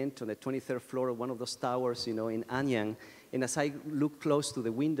the event on the 23rd floor of one of those towers, you know, in Anyang. And as I look close to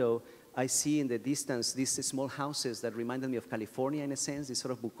the window, I see in the distance these small houses that reminded me of California in a sense, this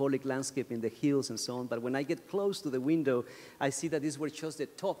sort of bucolic landscape in the hills and so on. But when I get close to the window, I see that these were just the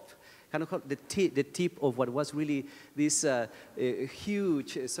top, kind of the tip of what was really this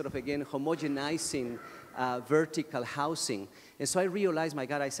huge sort of, again, homogenizing vertical housing. And so I realized, my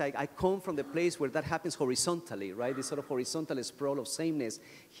God, I come from the place where that happens horizontally, right? This sort of horizontal sprawl of sameness.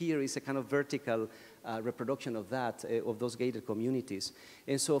 Here is a kind of vertical reproduction of that, of those gated communities.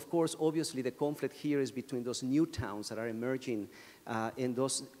 And so, of course, obviously, the conflict here is between those new towns that are emerging and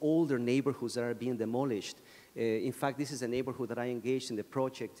those older neighborhoods that are being demolished. In fact, this is a neighborhood that I engaged in the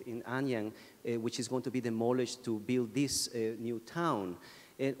project in Anyang, which is going to be demolished to build this new town.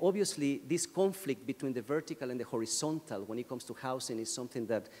 And obviously, this conflict between the vertical and the horizontal when it comes to housing is something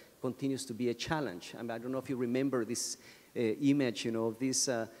that continues to be a challenge. I mean, I don't know if you remember this image, you know, of this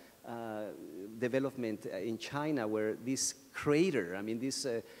development in China where this crater, I mean,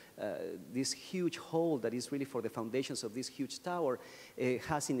 this huge hole that is really for the foundations of this huge tower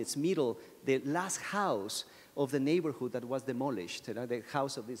has in its middle the last house of the neighborhood that was demolished, you know, the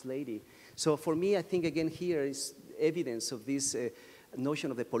house of this lady. So for me, I think, again, here is evidence of this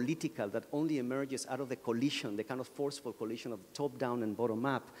notion of the political that only emerges out of the collision, the kind of forceful collision of top-down and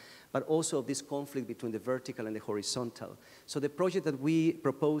bottom-up, but also of this conflict between the vertical and the horizontal. So the project that we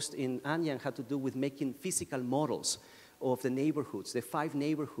proposed in Anyang had to do with making physical models of the neighborhoods, the 5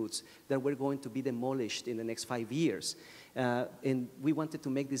 neighborhoods that were going to be demolished in the next 5 years. And we wanted to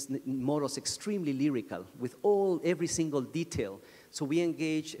make these models extremely lyrical with every single detail. So we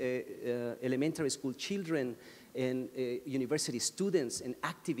engaged elementary school children and university students and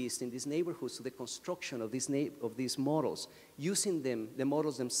activists in these neighborhoods to the construction of these models, using the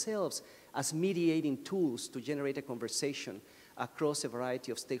models themselves as mediating tools to generate a conversation across a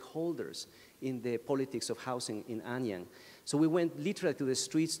variety of stakeholders in the politics of housing in Anyang. So we went literally to the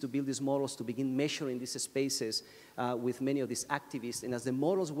streets to build these models, to begin measuring these spaces with many of these activists. And as the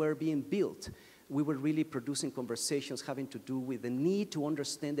models were being built, we were really producing conversations having to do with the need to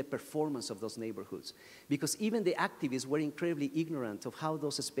understand the performance of those neighborhoods. Because even the activists were incredibly ignorant of how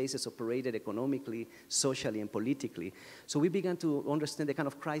those spaces operated economically, socially, and politically. So we began to understand the kind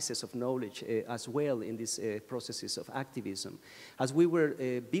of crisis of knowledge as well in these processes of activism. As we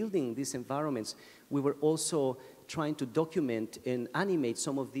were building these environments, we were also trying to document and animate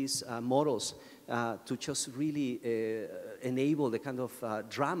some of these models to just really enable the kind of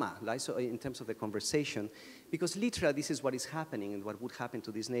drama, like, so in terms of the conversation, because literally this is what is happening and what would happen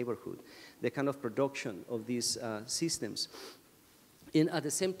to this neighborhood, the kind of production of these systems. And at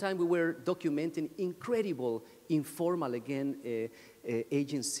the same time, we were documenting incredible informal, again,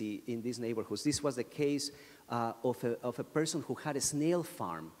 agency in these neighborhoods. This was the case of a person who had a snail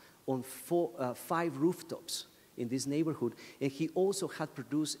farm on 5 rooftops in this neighborhood, and he also had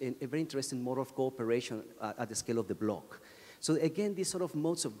produced a very interesting model of cooperation at the scale of the block. So again, these sort of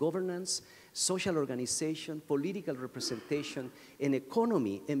modes of governance, social organization, political representation, and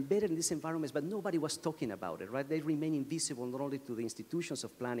economy embedded in these environments, but nobody was talking about it, right? They remain invisible not only to the institutions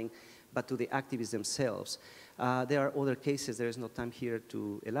of planning, but to the activists themselves. There are other cases, there is no time here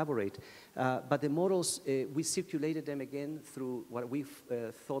to elaborate, but the models, we circulated them again through what we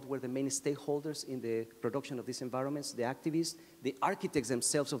thought were the main stakeholders in the production of these environments, the activists, the architects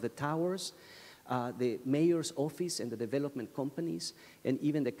themselves of the towers, the mayor's office and the development companies, and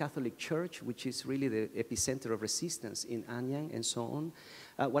even the Catholic Church, which is really the epicenter of resistance in Anyang and so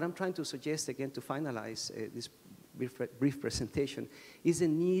on. What I'm trying to suggest, again, to finalize this brief presentation, is a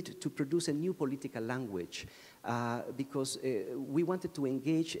need to produce a new political language because we wanted to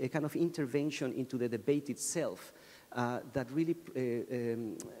engage a kind of intervention into the debate itself that really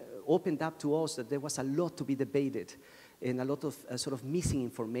opened up to us that there was a lot to be debated and a lot of sort of missing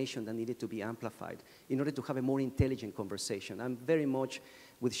information that needed to be amplified in order to have a more intelligent conversation. I'm very much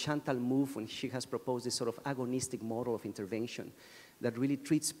with Chantal Mouffe when she has proposed this sort of agonistic model of intervention that really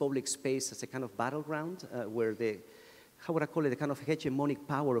treats public space as a kind of battleground where the, how would I call it, the kind of hegemonic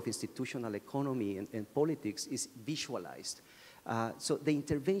power of institutional economy and politics is visualized. So the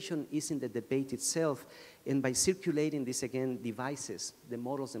intervention is in the debate itself, and by circulating these, again, devices, the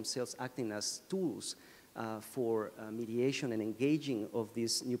models themselves acting as tools for mediation and engaging of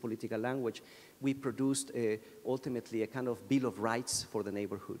this new political language, we produced ultimately a kind of Bill of Rights for the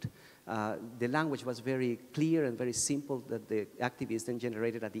neighborhood. The language was very clear and very simple that the activists then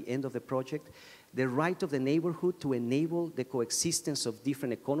generated at the end of the project. The right of the neighborhood to enable the coexistence of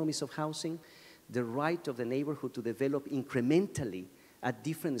different economies of housing, the right of the neighborhood to develop incrementally at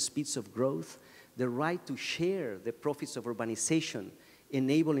different speeds of growth, the right to share the profits of urbanization,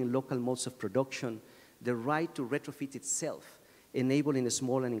 enabling local modes of production, the right to retrofit itself, enabling a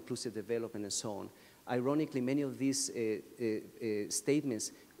small and inclusive development and so on. Ironically, many of these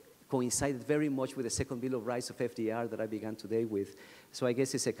statements coincided very much with the second Bill of Rights of FDR that I began today with. So I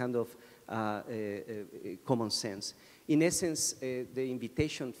guess it's a kind of common sense. In essence, the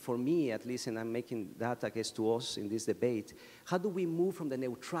invitation for me, at least, and I'm making that, I guess, to us in this debate, how do we move from the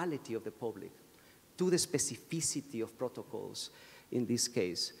neutrality of the public to the specificity of protocols in this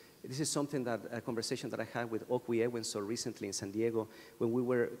case? This is something that, a conversation that I had with Okwi Ewenso recently in San Diego when we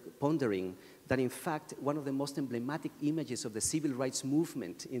were pondering that, in fact, one of the most emblematic images of the civil rights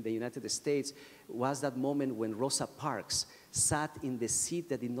movement in the United States was that moment when Rosa Parks sat in the seat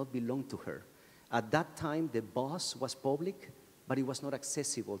that did not belong to her. At that time, the bus was public, but it was not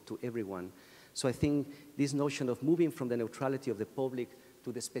accessible to everyone. So I think this notion of moving from the neutrality of the public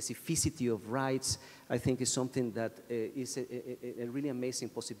to the specificity of rights, I think is something that is a really amazing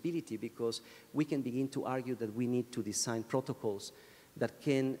possibility, because we can begin to argue that we need to design protocols that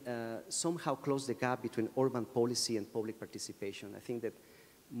can somehow close the gap between urban policy and public participation. I think that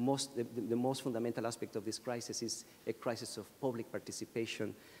the most fundamental aspect of this crisis is a crisis of public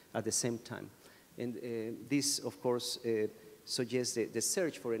participation at the same time. And this, of course, suggests the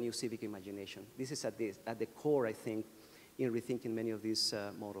search for a new civic imagination. This is at the core, I think, in rethinking many of these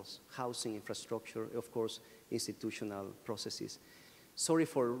models: housing, infrastructure, of course, institutional processes. Sorry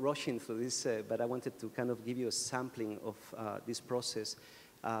for rushing through this, but I wanted to kind of give you a sampling of this process.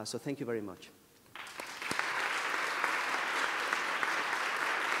 So thank you very much.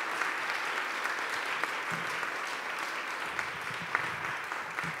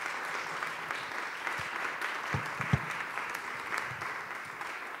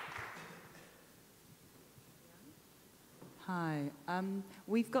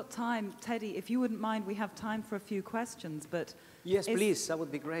 We've got time. Teddy, if you wouldn't mind, we have time for a few questions, but... Yes, please, that would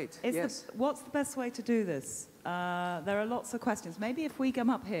be great. Yes. What's the best way to do this? There are lots of questions. Maybe if we come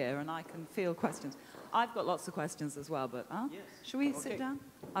up here and I can field questions. I've got lots of questions as well, but yes. Shall we sit down?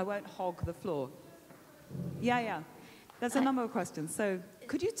 I won't hog the floor. Yeah. There's a number of questions. So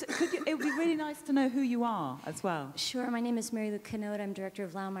could you it would be really nice to know who you are as well. Sure. My name is Mary Lou Canode. I'm director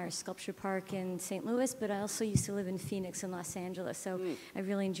of Laumeier Sculpture Park in St. Louis, but I also used to live in Phoenix and Los Angeles. So I've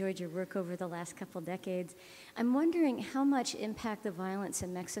really enjoyed your work over the last couple decades. I'm wondering how much impact the violence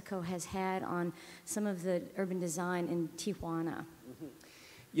in Mexico has had on some of the urban design in Tijuana.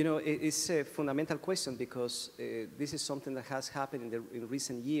 You know, it's a fundamental question because this is something that has happened in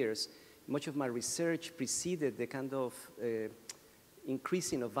recent years. Much of my research preceded the kind of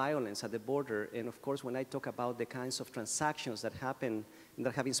increasing of violence at the border. And of course, when I talk about the kinds of transactions that happen and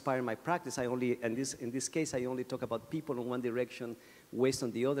that have inspired my practice, in this case, I only talk about people in one direction, waste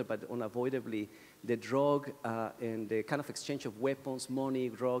on the other, but unavoidably, the drug and the kind of exchange of weapons, money,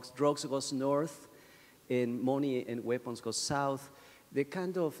 drugs goes north, and money and weapons go south. The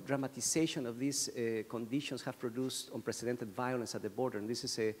kind of dramatization of these conditions have produced unprecedented violence at the border, and this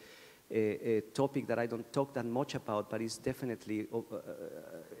is a topic that I don't talk that much about, but it's definitely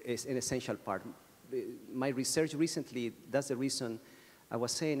is an essential part. My research recently, that's the reason I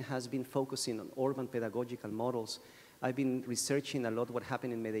was saying, has been focusing on urban pedagogical models. I've been researching a lot what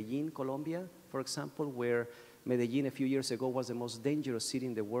happened in Medellin, Colombia, for example, where Medellin a few years ago was the most dangerous city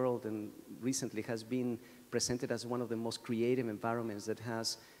in the world and recently has been presented as one of the most creative environments that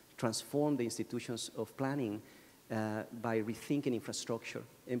has transformed the institutions of planning by rethinking infrastructure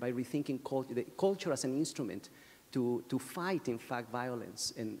and by rethinking culture as an instrument to fight, in fact,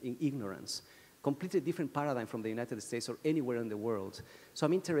 violence and ignorance. Completely different paradigm from the United States or anywhere in the world. So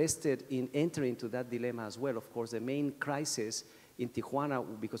I'm interested in entering into that dilemma as well. Of course, the main crisis in Tijuana,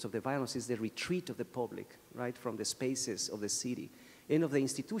 because of the violence, is the retreat of the public, right, from the spaces of the city and of the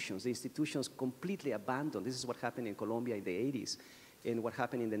institutions. The institutions completely abandoned. This is what happened in Colombia in the 80s. And what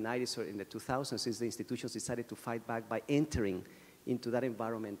happened in the 90s or in the 2000s is the institutions decided to fight back by entering into that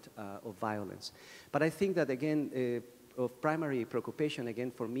environment of violence. But I think that, again, of primary preoccupation, again,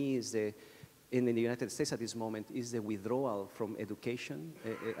 for me is in the United States at this moment, is the withdrawal from education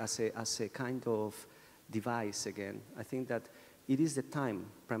as a kind of device, again. I think that it is the time,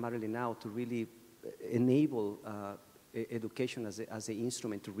 primarily now, to really enable education as an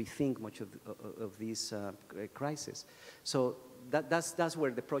instrument to rethink much of these crises. So that's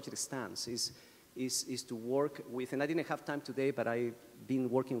where the project stands, is to work with, and I didn't have time today, but I've been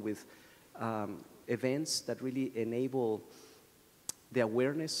working with events that really enable the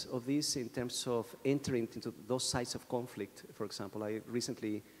awareness of this in terms of entering into those sites of conflict. For example, I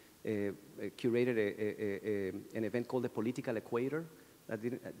recently curated an event called the Political Equator. I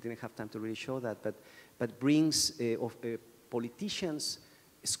didn't have time to really show that, but brings politicians,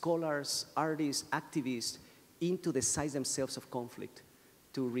 scholars, artists, activists into the sites themselves of conflict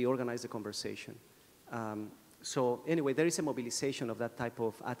to reorganize the conversation. So anyway, there is a mobilization of that type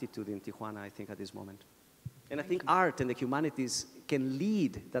of attitude in Tijuana, I think, at this moment. And I think art and the humanities can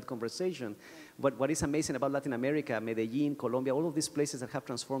lead that conversation. But what is amazing about Latin America, Medellin, Colombia, all of these places that have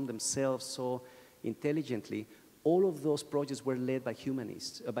transformed themselves so intelligently, all of those projects were led by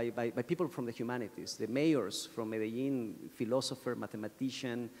humanists, by people from the humanities. The mayors from Medellin, philosopher,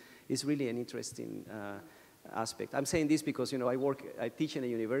 mathematician, is really an interesting aspect. I'm saying this because, you know, I teach in a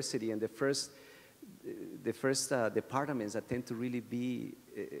university, and the first departments that tend to really be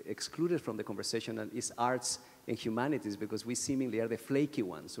excluded from the conversation is arts and humanities, because we seemingly are the flaky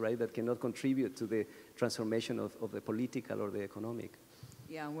ones, right, that cannot contribute to the transformation of the political or the economic.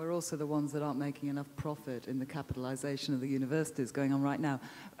 Yeah, and we're also the ones that aren't making enough profit in the capitalization of the universities going on right now.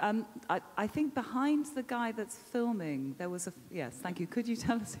 I think behind the guy that's filming, there was yes, thank you. Could you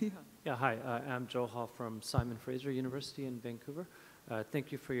tell us who you are? Yeah, hi, I'm Joe Hall from Simon Fraser University in Vancouver.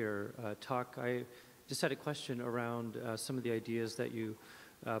 Thank you for your talk. I just had a question around some of the ideas that you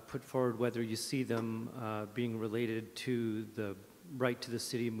put forward, whether you see them being related to the right to the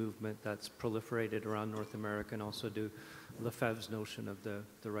city movement that's proliferated around North America, and also to Lefebvre's notion of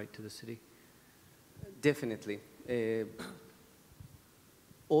the right to the city. Definitely.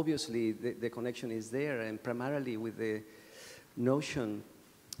 Obviously, the connection is there, and primarily with the notion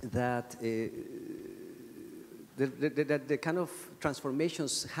that the kind of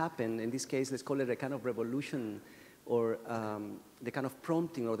transformations happen, in this case, let's call it a kind of revolution, or the kind of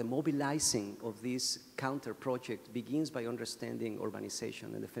prompting or the mobilizing of this counter project begins by understanding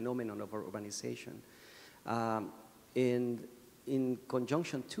urbanization and the phenomenon of urbanization. And in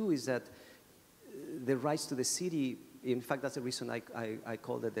conjunction too is that the rights to the city in fact, that's the reason I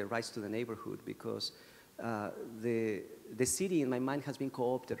called it the rights to the neighborhood, because the city in my mind has been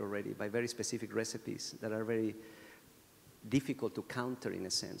co-opted already by very specific recipes that are very difficult to counter in a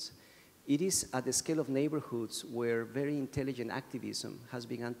sense. It is at the scale of neighborhoods where very intelligent activism has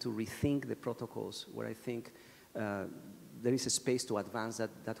begun to rethink the protocols, where I think there is a space to advance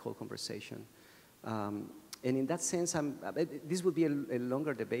that whole conversation. And in that sense, this would be a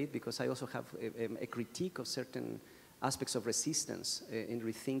longer debate, because I also have a critique of certain aspects of resistance in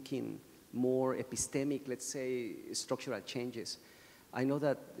rethinking more epistemic, let's say, structural changes. I know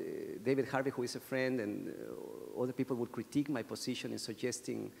that David Harvey, who is a friend, and other people would critique my position in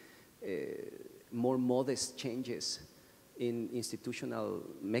suggesting more modest changes in institutional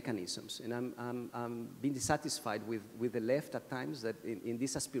mechanisms. And I'm being dissatisfied with the left at times, that in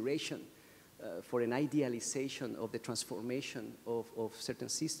this aspiration for an idealization of the transformation of certain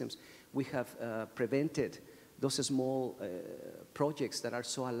systems, we have prevented those small projects that are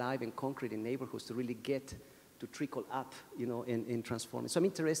so alive and concrete in neighborhoods to really get to trickle up, you know, in transforming. So I'm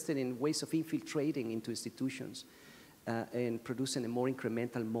interested in ways of infiltrating into institutions and producing a more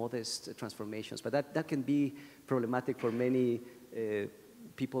incremental, modest transformations. But that can be problematic for many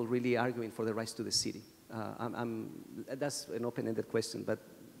people really arguing for the rights to the city. That's an open-ended question, but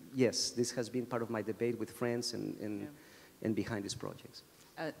yes, this has been part of my debate with friends and behind these projects.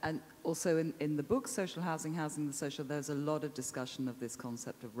 And also in the book, Social Housing, Housing the Social, there's a lot of discussion of this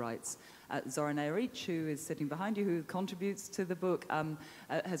concept of rights. Zoran Eric, who is sitting behind you, who contributes to the book,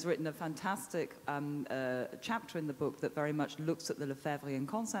 has written a fantastic chapter in the book that very much looks at the Lefebvrean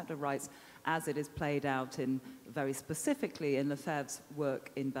concept of rights as it is played out in, very specifically, in Lefebvre's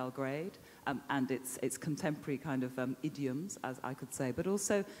work in Belgrade, and its contemporary kind of idioms, as I could say, but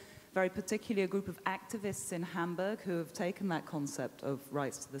also very particularly a group of activists in Hamburg who have taken that concept of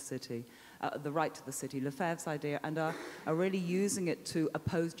rights to the city, the right to the city, Lefebvre's idea, and are really using it to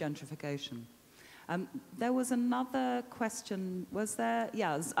oppose gentrification. There was another question, was there?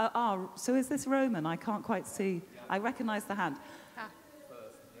 Yeah, so is this Roman? I can't quite see. I recognize the hand.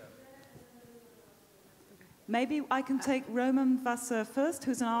 Maybe I can take Roman Wasser first,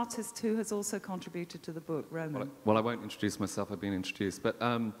 who's an artist who has also contributed to the book. Roman. Well, I won't introduce myself, I've been introduced. But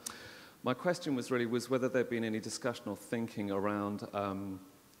my question was whether there'd been any discussion or thinking around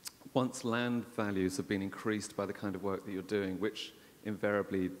once land values have been increased by the kind of work that you're doing, which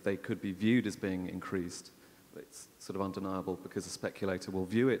invariably they could be viewed as being increased. It's sort of undeniable because a speculator will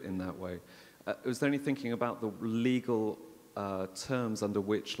view it in that way. Was there any thinking about the legal terms under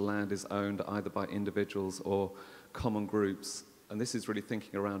which land is owned either by individuals or common groups? And this is really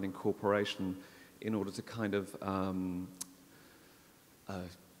thinking around incorporation in order to kind of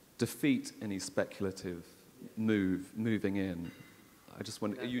defeat any speculative moving in. I just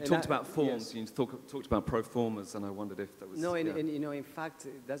wondered, you talked about forms, yes. You talked about pro formas, and I wondered if there was... No, and you know, in fact,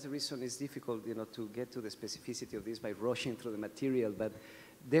 that's the reason it's difficult, you know, to get to the specificity of this by rushing through the material, but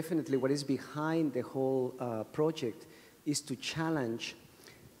definitely what is behind the whole project is to challenge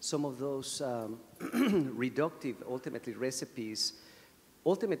some of those reductive, ultimately, recipes,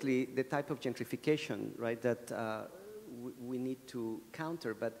 ultimately the type of gentrification, right, that we need to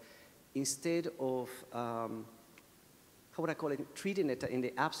counter. But instead of, how would I call it, treating it in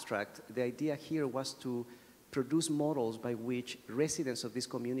the abstract, the idea here was to produce models by which residents of this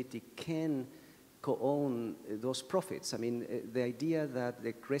community can co-own those profits. I mean, the idea that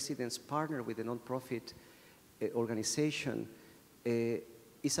the residents partner with a non-profit organization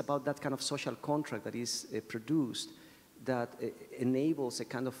is about that kind of social contract that is produced that enables a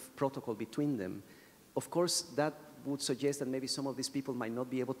kind of protocol between them. Of course, that would suggest that maybe some of these people might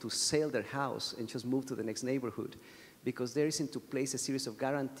not be able to sell their house and just move to the next neighborhood, because there is into place a series of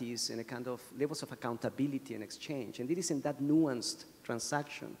guarantees and a kind of levels of accountability and exchange. And it is in that nuanced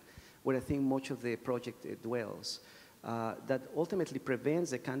transaction where I think much of the project dwells. That ultimately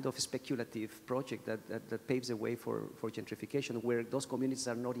prevents a kind of speculative project that paves the way for gentrification, where those communities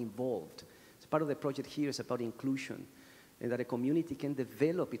are not involved. So part of the project here is about inclusion, and that a community can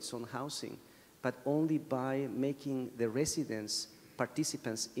develop its own housing, but only by making the residents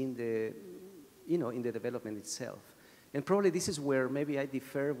participants in the, you know, in the development itself. And probably this is where maybe I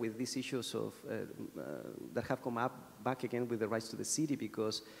differ with these issues of that have come up back again with the rights to the city,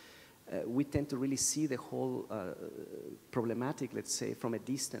 because we tend to really see the whole problematic, let's say, from a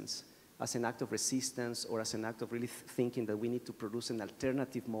distance, as an act of resistance or as an act of really thinking that we need to produce an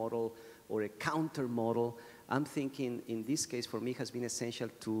alternative model or a counter model. I'm thinking in this case for me has been essential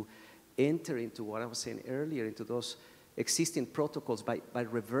to enter into what I was saying earlier, into those existing protocols by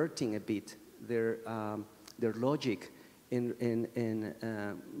reverting a bit their logic and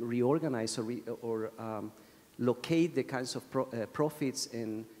reorganize or locate the kinds of profits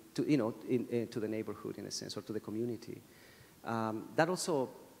and to, to the neighborhood in a sense, or to the community. That also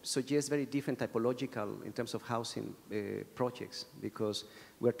suggests very different typological in terms of housing projects, because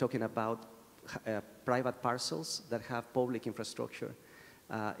we're talking about private parcels that have public infrastructure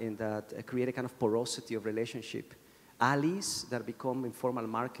and that create a kind of porosity of relationship, alleys that become informal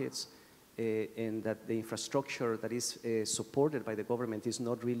markets, and that the infrastructure that is supported by the government is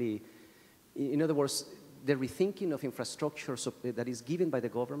not really, in other words, the rethinking of infrastructure that is given by the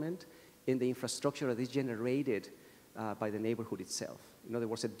government and the infrastructure that is generated by the neighborhood itself. In other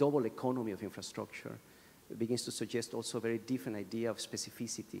words, a double economy of infrastructure begins to suggest also a very different idea of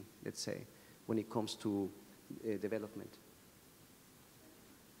specificity, let's say, when it comes to development.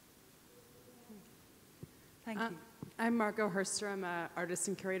 Thank you. I'm Margot Herster. I'm an artist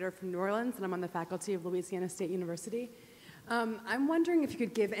and curator from New Orleans, and I'm on the faculty of Louisiana State University. I'm wondering if you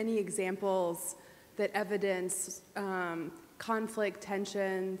could give any examples that evidence conflict,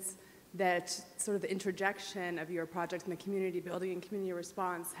 tensions, that sort of the interjection of your project in the community building and community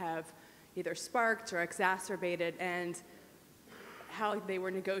response have either sparked or exacerbated, and how they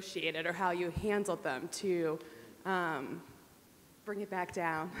were negotiated or how you handled them to bring it back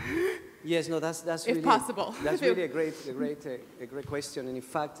down. Yes, no, that's if really possible. That's really a great question. And in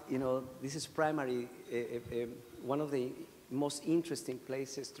fact, this is primarily one of the most interesting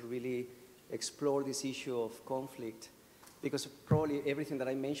places to really explore this issue of conflict, because probably everything that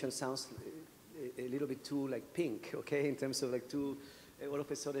I mentioned sounds a little bit too like pink, okay, in terms of like too, all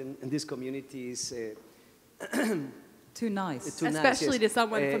of a sudden in these communities. Too nice. Too Especially nice, yes. to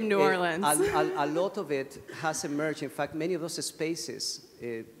someone from New Orleans. A lot of it has emerged. In fact, many of those spaces,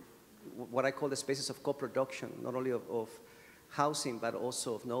 what I call the spaces of co-production, not only of housing, but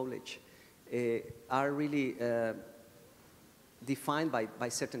also of knowledge, are really defined by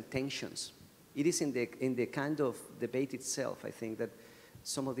certain tensions. It is in the kind of debate itself, I think, that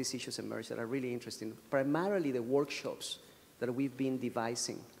some of these issues emerge that are really interesting. Primarily the workshops that we've been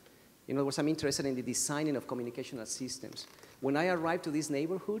devising. In other words, I'm interested in the designing of communicational systems. When I arrived to this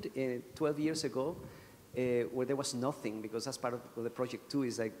neighborhood 12 years ago, where there was nothing, because that's part of the project too,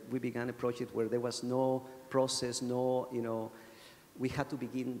 is like we began a project where there was no process, we had to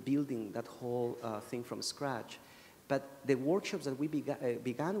begin building that whole thing from scratch. But the workshops that we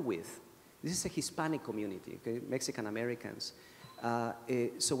began with, this is a Hispanic community, okay, Mexican Americans.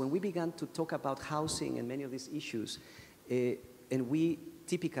 So when we began to talk about housing and many of these issues, and we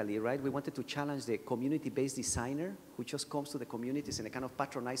typically, right, we wanted to challenge the community-based designer who just comes to the communities in a kind of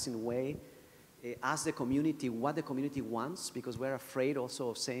patronizing way, ask the community what the community wants, because we're afraid also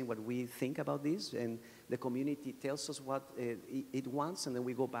of saying what we think about this, and the community tells us what it wants, and then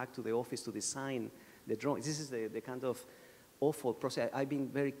we go back to the office to design the drawings. This is the kind of awful process. I've been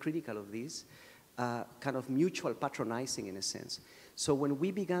very critical of this, kind of mutual patronizing in a sense. So when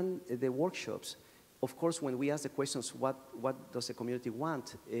we began the workshops, of course, when we asked the questions, what does the community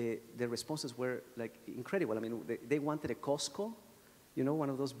want, the responses were like incredible. I mean, they wanted a Costco, one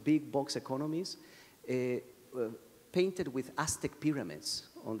of those big box economies, painted with Aztec pyramids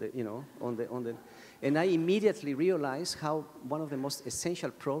on the, and I immediately realized how one of the most essential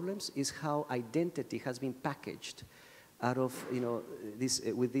problems is how identity has been packaged out of,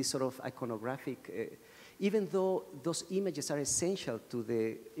 with this sort of iconographic, even though those images are essential to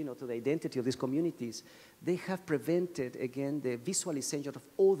the, to the identity of these communities, they have prevented, again, the visualization of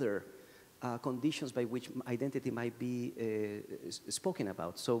other conditions by which identity might be spoken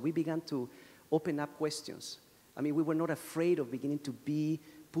about. So we began to open up questions. I mean, we were not afraid of beginning to be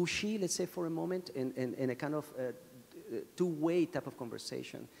pushy, let's say, for a moment, in a kind of two-way type of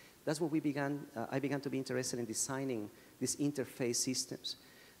conversation. That's what we began, I began to be interested in designing these interface systems.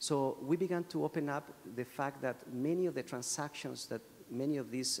 So we began to open up the fact that many of the transactions that many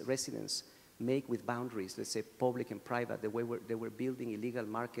of these residents make with boundaries, let's say public and private, the way they were building illegal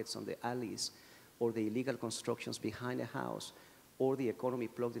markets on the alleys, or the illegal constructions behind a house, or the economy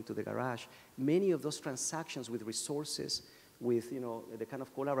plugged into the garage, many of those transactions with resources, with the kind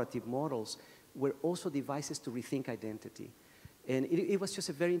of collaborative models, were also devices to rethink identity. And it was just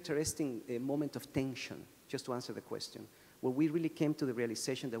a very interesting moment of tension, just to answer the question, where we really came to the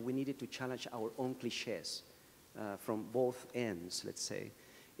realization that we needed to challenge our own cliches from both ends, let's say,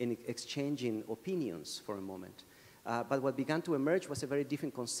 in exchanging opinions for a moment. But what began to emerge was a very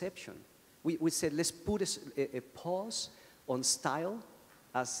different conception. We said, let's put a pause on style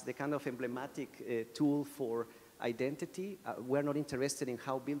as the kind of emblematic tool for identity. We're not interested in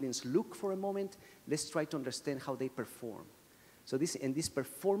how buildings look for a moment. Let's try to understand how they perform. So this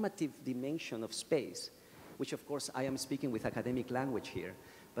performative dimension of space, which of course I am speaking with academic language here,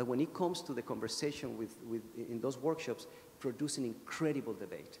 But when it comes to the conversation in those workshops, producing incredible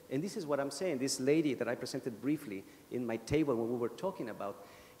debate. And this is what I'm saying. This lady that I presented briefly in my table when we were talking about,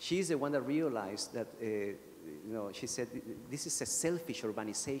 she's the one that realized that, she said, this is a selfish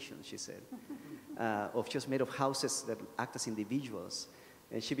urbanization, she said, of just made of houses that act as individuals.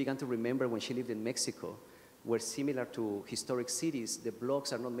 And she began to remember when she lived in Mexico, where similar to historic cities, the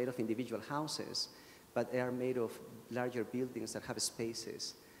blocks are not made of individual houses, but they are made of larger buildings that have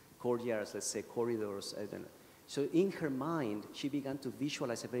spaces, courtyards, let's say, corridors. So in her mind, she began to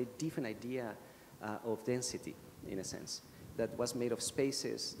visualize a very different idea of density, in a sense, that was made of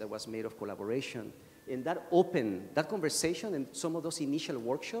spaces, that was made of collaboration. And that conversation and some of those initial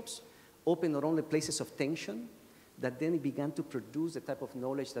workshops opened not only places of tension, that then it began to produce the type of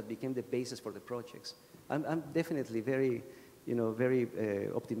knowledge that became the basis for the projects. I'm definitely very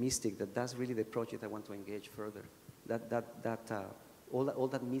optimistic that that's really the project I want to engage further. All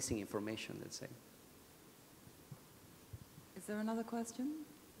that missing information, let's say. Is there another question?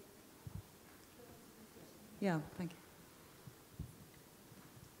 Yeah, thank you.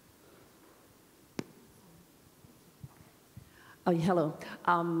 Oh, hello.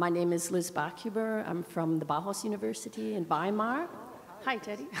 My name is Liz Bachhuber. I'm from the Bauhaus University in Weimar. Hi,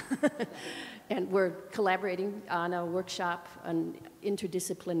 Teddy. And we're collaborating on a workshop, an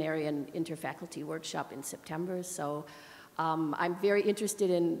interdisciplinary and interfaculty workshop in September. So I'm very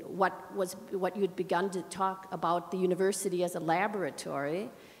interested in what you'd begun to talk about the university as a laboratory.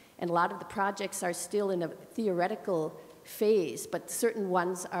 And a lot of the projects are still in a theoretical phase, but certain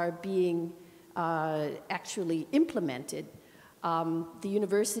ones are being actually implemented. The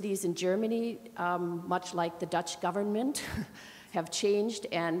universities in Germany, much like the Dutch government, have changed,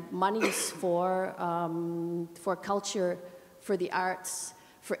 and monies for culture, for the arts,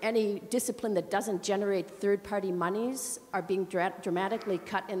 for any discipline that doesn't generate third-party monies are being dramatically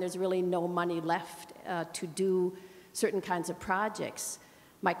cut, and there's really no money left to do certain kinds of projects.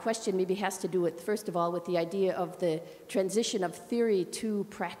 My question maybe has to do with, first of all, with the idea of the transition of theory to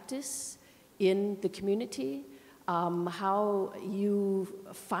practice in the community. How you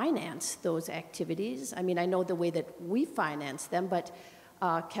finance those activities. I mean, I know the way that we finance them, but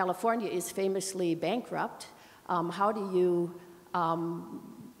California is famously bankrupt. How do you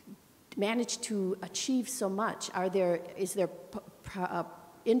manage to achieve so much? Is there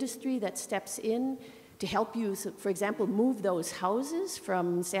industry that steps in to help you, for example, move those houses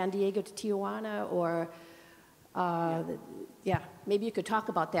from San Diego to Tijuana, or yeah, maybe you could talk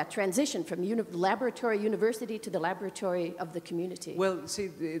about that transition from laboratory university to the laboratory of the community. Well, see,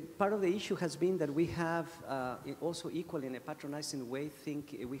 part of the issue has been that we have also equally in a patronizing way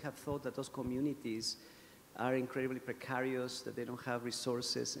we have thought that those communities are incredibly precarious, that they don't have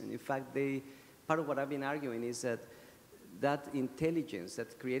resources. And in fact, part of what I've been arguing is that intelligence,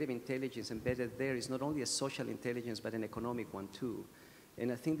 that creative intelligence embedded there is not only a social intelligence, but an economic one too.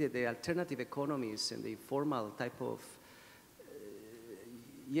 And I think that the alternative economies and the informal type of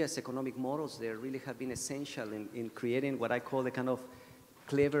economic models there really have been essential in creating what I call the kind of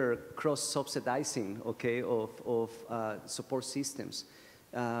clever cross-subsidizing, okay, of support systems.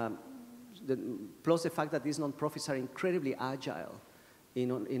 Plus the fact that these nonprofits are incredibly agile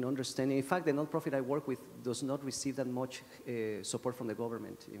in understanding. In fact, the nonprofit I work with does not receive that much support from the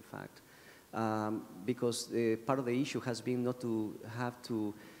government, in fact, because part of the issue has been not to have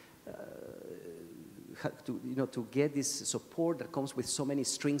to get this support that comes with so many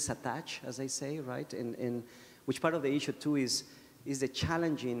strings attached, as I say, right? And which part of the issue too is the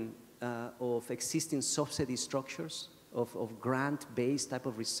challenging of existing subsidy structures of grant-based type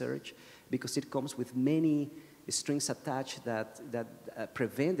of research, because it comes with many strings attached that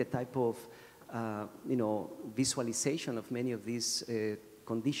prevent the type of visualization of many of these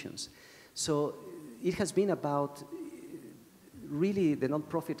conditions. So it has been about really the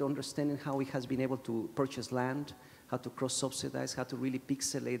nonprofit understanding how it has been able to purchase land, how to cross-subsidize, how to really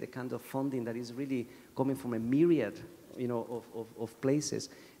pixelate the kind of funding that is really coming from a myriad, of places,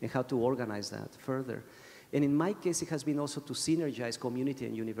 and how to organize that further. And in my case, it has been also to synergize community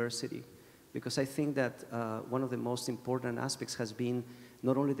and university, because I think that one of the most important aspects has been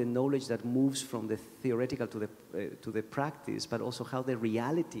not only the knowledge that moves from the theoretical to the practice, but also how the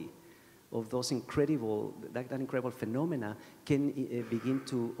reality of those incredible phenomena can begin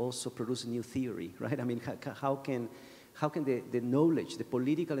to also produce a new theory, right? I mean, how can the knowledge, the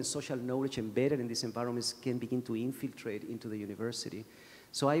political and social knowledge embedded in these environments can begin to infiltrate into the university?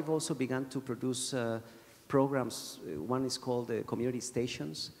 So I've also begun to produce programs. One is called Community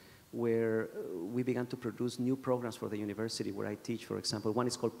Stations, where we began to produce new programs for the university where I teach, for example. One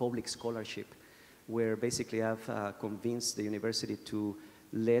is called Public Scholarship, where basically I've convinced the university to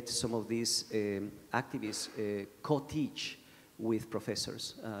let some of these activists co-teach with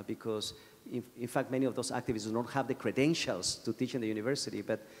professors because in fact, many of those activists do not have the credentials to teach in the university,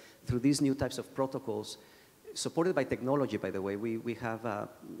 but through these new types of protocols, supported by technology, by the way, we have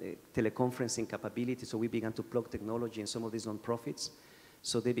teleconferencing capability, so we began to plug technology in some of these nonprofits,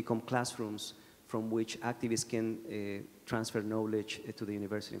 so they become classrooms from which activists can transfer knowledge to the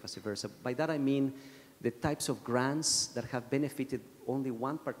university and vice versa. By that I mean the types of grants that have benefited only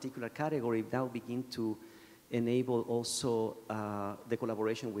one particular category now begin to enable also the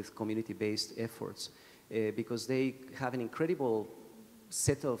collaboration with community-based efforts because they have an incredible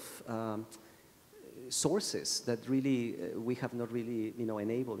set of sources that really we have not really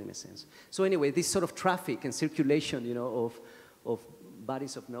enabled in a sense. So anyway, this sort of traffic and circulation of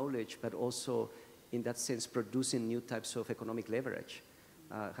bodies of knowledge, but also in that sense producing new types of economic leverage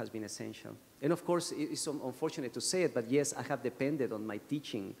has been essential. And of course, it's unfortunate to say it, but yes, I have depended on my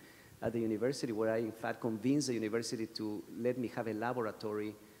teaching at the university where I in fact convinced the university to let me have a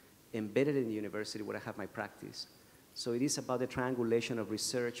laboratory embedded in the university where I have my practice. So it is about the triangulation of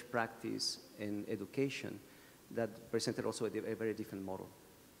research, practice, and education that presented also a very different model.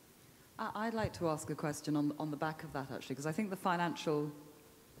 I'd like to ask a question on the back of that, actually, because I think the financial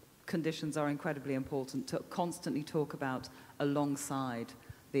conditions are incredibly important to constantly talk about alongside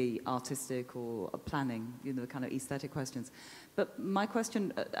the artistic or planning, the kind of aesthetic questions. But my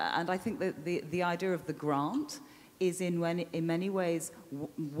question, and I think that the idea of the grant is in many ways,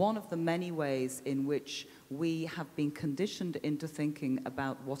 one of the many ways in which we have been conditioned into thinking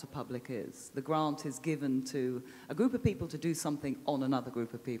about what a public is. The grant is given to a group of people to do something on another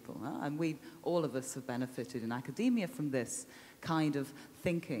group of people. And all of us have benefited in academia from this kind of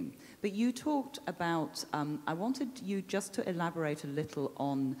thinking. But you talked about, I wanted you just to elaborate a little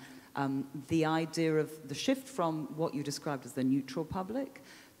on the idea of the shift from what you described as the neutral public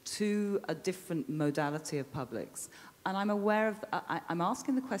to a different modality of publics. And I'm aware of, I'm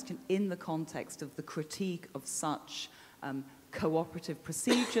asking the question in the context of the critique of such cooperative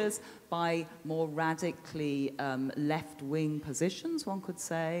procedures by more radically left-wing positions, one could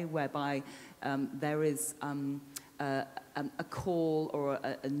say, whereby there is a call or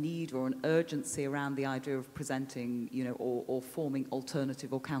a need or an urgency around the idea of presenting, or forming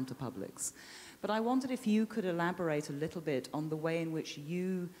alternative or counter-publics. But I wondered if you could elaborate a little bit on the way in which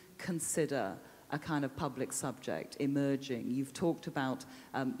you consider a kind of public subject emerging. You've talked about,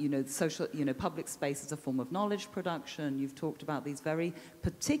 social, public space as a form of knowledge production. You've talked about these very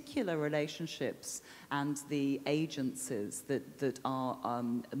particular relationships and the agencies that are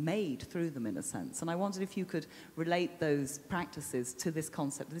made through them in a sense. And I wondered if you could relate those practices to this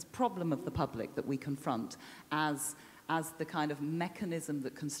concept, this problem of the public that we confront as the kind of mechanism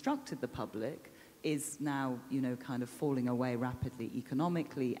that constructed the public is now, kind of falling away rapidly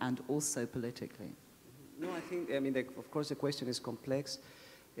economically and also politically. No, I think, of course the question is complex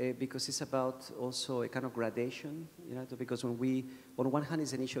because it's about also a kind of gradation, because on one hand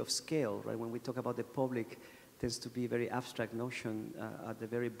it's an issue of scale, right? When we talk about the public, it tends to be a very abstract notion at the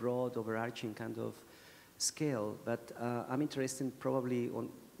very broad, overarching kind of scale. But I'm interested probably on,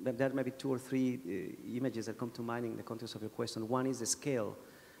 there may be 2 or 3 images that come to mind in the context of your question. One is the scale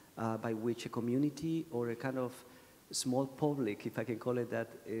by which a community or a kind of small public, if I can call it that,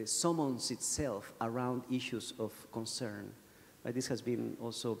 summons itself around issues of concern. Right? This has been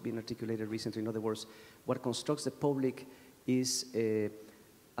also been articulated recently. In other words, what constructs the public is the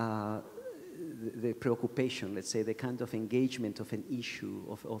preoccupation, let's say, the kind of engagement of an issue,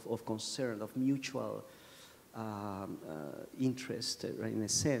 of concern, of mutual interest, right, in a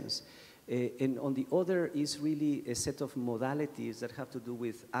sense. And on the other is really a set of modalities that have to do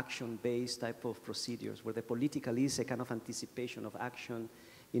with action-based type of procedures, where the political is a kind of anticipation of action,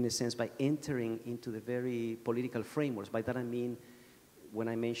 in a sense, by entering into the very political frameworks. By that I mean, when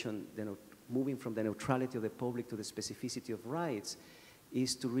I mention moving from the neutrality of the public to the specificity of rights,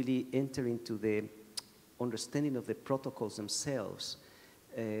 is to really enter into the understanding of the protocols themselves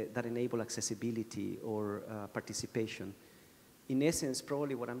that enable accessibility or participation. In essence,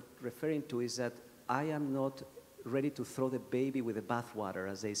 probably what I'm referring to is that I am not ready to throw the baby with the bathwater,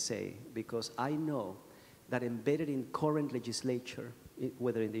 as they say, because I know that embedded in current legislature,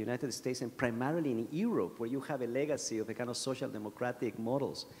 whether in the United States and primarily in Europe, where you have a legacy of a kind of social democratic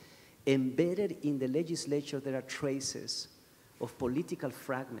models, embedded in the legislature there are traces of political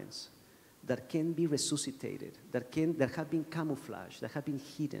fragments that can be resuscitated, that have been camouflaged, that have been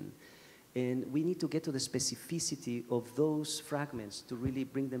hidden. And we need to get to the specificity of those fragments to really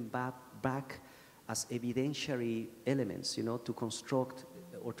bring them back as evidentiary elements, to construct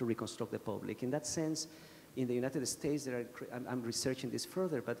or to reconstruct the public. In that sense, In the United States, I'm researching this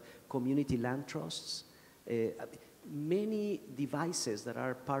further, but community land trusts, many devices that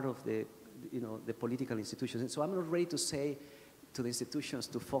are part of the political institutions. And so I'm not ready to say to the institutions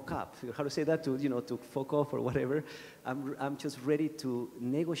to fuck up. How to say that? To fuck off or whatever. I'm just ready to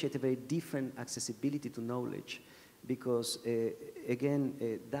negotiate a very different accessibility to knowledge, because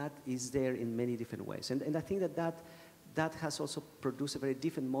again, that is there in many different ways. And I think that has also produced a very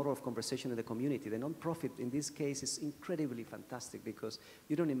different model of conversation in the community. The nonprofit in this case is incredibly fantastic, because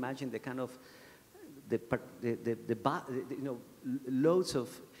you don't imagine the kind of loads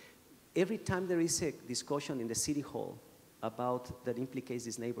of, every time there is a discussion in the city hall about that implicates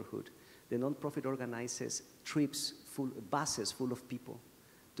this neighborhood, the nonprofit organizes trips, buses full of people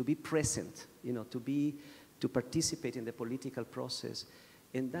to be present, to participate in the political process.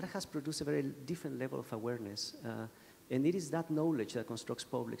 And that has produced a very different level of awareness. And it is that knowledge that constructs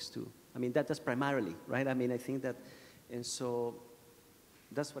publics too. I mean, that's primarily, right? I mean, I think that, and so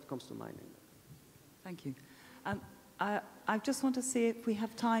that's what comes to mind. Thank you. I just want to see if we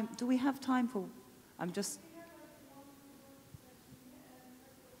have time. Do we have time for,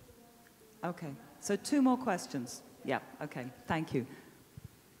 okay, so 2 more questions. Yeah, okay, thank you.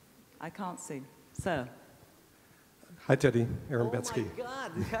 I can't see. Sir. Hi, Teddy. Erdemci. Oh my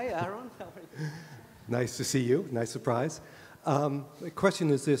God. Hi, Aaron. How are you? Nice to see you. Nice surprise. The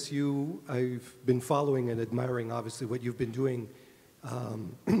question is this. I've been following and admiring, obviously, what you've been doing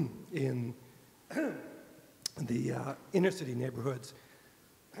in the inner city neighborhoods.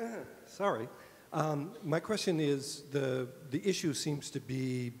 Sorry. My question is, the issue seems to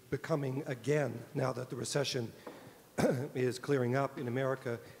be becoming, again, now that the recession is clearing up in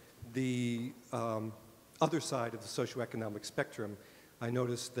America, the other side of the socioeconomic spectrum. I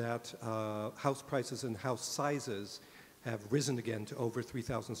noticed that house prices and house sizes have risen again to over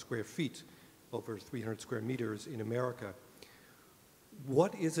 3,000 square feet, over 300 square meters in America.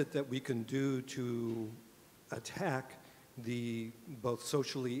 What is it that we can do to attack the both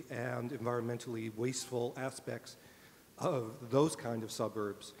socially and environmentally wasteful aspects of those kind of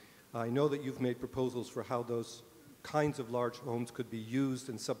suburbs? I know that you've made proposals for how those kinds of large homes could be used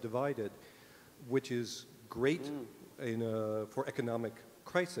and subdivided, which is great for economic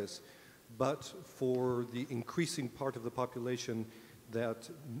crisis, but for the increasing part of the population that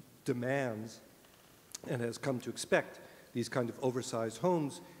demands and has come to expect these kind of oversized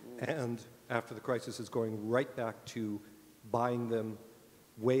homes, and after the crisis is going right back to buying them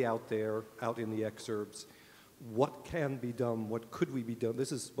way out there, out in the exurbs. What can be done? What could we be done?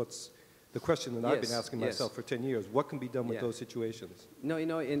 This is what's the question that I've been asking myself for 10 years. What can be done with those situations? No,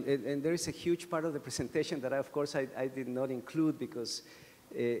 and there is a huge part of the presentation that, of course, I did not include, because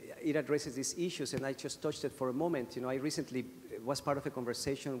it addresses these issues, and I just touched it for a moment. I recently was part of a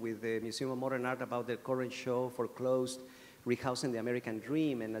conversation with the Museum of Modern Art about their current show, Foreclosed, Rehousing the American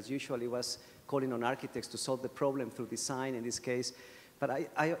Dream, and as usual, it was calling on architects to solve the problem through design in this case. But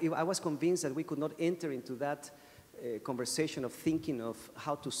I was convinced that we could not enter into that conversation of thinking of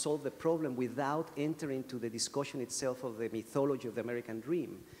how to solve the problem without entering into the discussion itself of the mythology of the American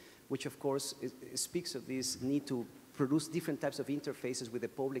dream, which of course speaks of this need to produce different types of interfaces with the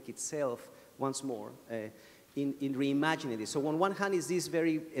public itself once more in reimagining this. So on one hand is this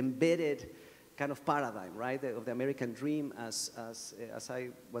very embedded kind of paradigm, right, of the American dream as I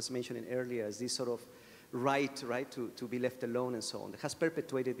was mentioning earlier, as this sort of right to be left alone and so on. It has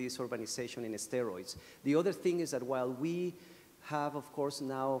perpetuated this urbanization in steroids. The other thing is that while we have, of course,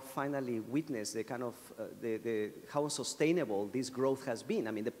 now finally witnessed the kind of how unsustainable this growth has been.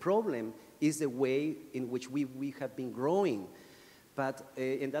 I mean, the problem is the way in which we have been growing. But,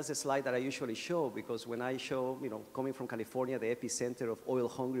 and that's a slide that I usually show, because when I show, coming from California, the epicenter of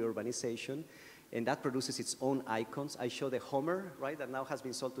oil-hungry urbanization, and that produces its own icons. I show the Hummer, right, that now has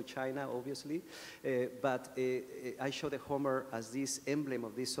been sold to China, obviously. But I show the Hummer as this emblem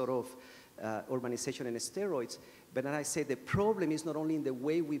of this sort of urbanization and steroids. But then I say the problem is not only in the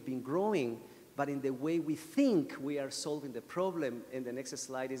way we've been growing, but in the way we think we are solving the problem. And the next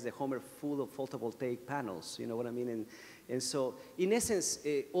slide is the Hummer full of photovoltaic panels, you know what I mean? And so, in essence,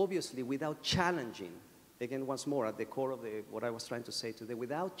 obviously, without challenging, again, once more, at the core of what I was trying to say today,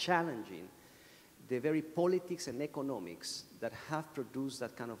 without challenging the very politics and economics that have produced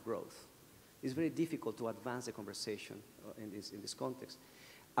that kind of growth, it's very difficult to advance the conversation in this context.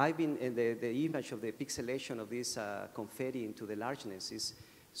 I've been, in the image of the pixelation of this confetti into the largeness is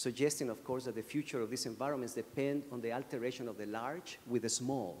suggesting, of course, that the future of these environments depend on the alteration of the large with the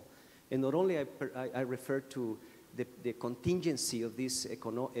small. And not only I refer to the contingency of these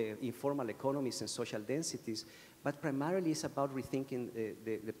informal economies and social densities, but primarily it's about rethinking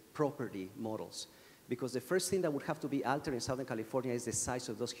the property models. because the first thing that would have to be altered in Southern California is the size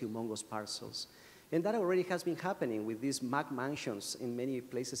of those humongous parcels. And that already has been happening with these Mac mansions in many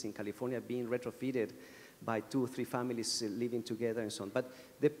places in California being retrofitted by 2 or 3 families living together and so on. But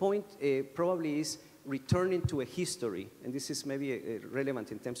the point probably is returning to a history, and this is maybe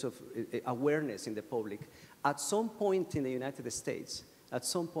relevant in terms of awareness in the public. At some point in the United States, at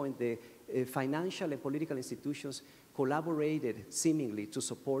some point the financial and political institutions collaborated seemingly to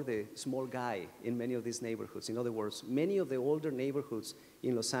support the small guy in many of these neighborhoods. In other words, many of the older neighborhoods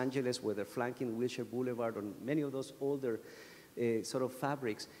in Los Angeles, whether flanking Wilshire Boulevard or many of those older sort of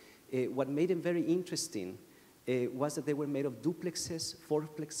fabrics, what made them very interesting was that they were made of duplexes,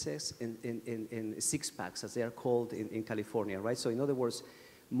 fourplexes, and six-packs, as they are called in California, right? So in other words,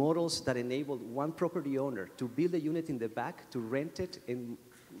 models that enabled one property owner to build a unit in the back, to rent it, and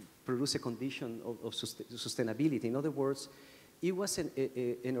produce a condition of sustainability. In other words, it was an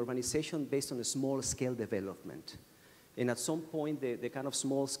urbanization based on a small-scale development. And at some point, the kind of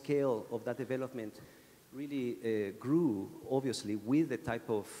small scale of that development really grew, obviously, with the type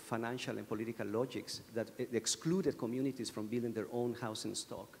of financial and political logics that excluded communities from building their own housing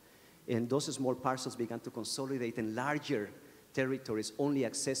stock. And those small parcels began to consolidate in larger territories only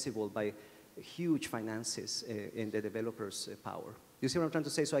accessible by huge finances in the developers' power. You see what I'm trying to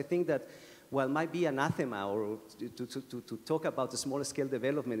say? So I think that while it might be anathema or to talk about the small scale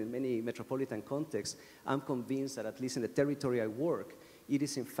development in many metropolitan contexts, I'm convinced that at least in the territory I work, it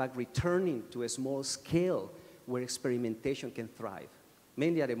is in fact returning to a small scale where experimentation can thrive.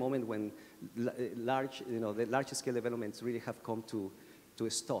 Mainly at a moment when the large scale developments really have come to a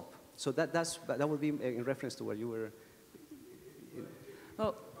stop. So that would be in reference to what you were.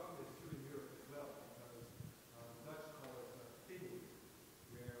 Well,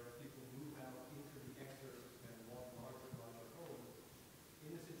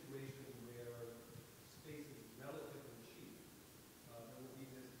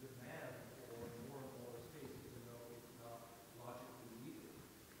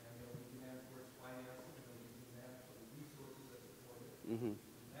 Mm-hmm.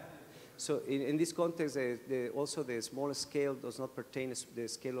 So in this context, also the small scale does not pertain to the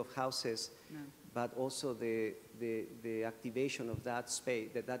scale of houses, no, but also the activation of that space,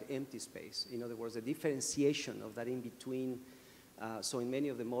 that empty space. In other words, the differentiation of that in between. So in many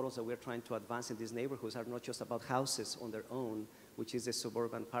of the models that we're trying to advance in these neighborhoods are not just about houses on their own, which is the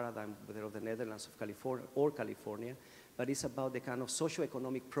suburban paradigm whether of the Netherlands of California, but it's about the kind of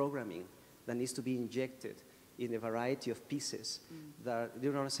socioeconomic programming that needs to be injected in a variety of pieces that,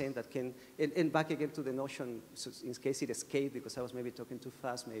 you know what I'm saying, that can, and back again to the notion, so in case it escaped because I was maybe talking too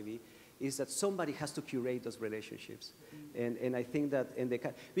fast maybe, is that somebody has to curate those relationships. And I think that,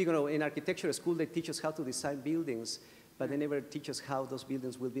 in architecture school they teach us how to design buildings, but they never teach us how those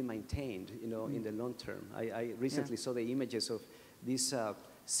buildings will be maintained, in the long term. I recently saw the images of this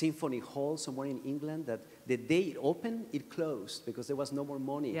symphony hall somewhere in England that the day it opened, it closed because there was no more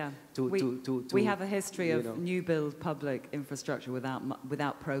money. Yeah. To we have a history of new build public infrastructure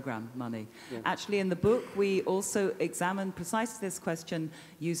without program money. Yeah. Actually, in the book, we also examined precisely this question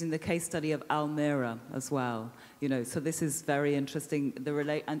using the case study of Almere as well. So this is very interesting.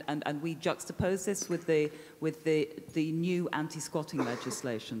 And we juxtapose this with the new anti-squatting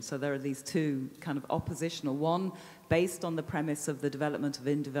legislation. So there are these two kind of oppositional. One based on the premise of the development of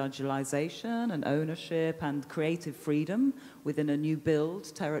individualization and ownership and creative freedom within a new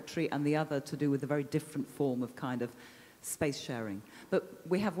build territory, and the other to do with a very different form of kind of space sharing. But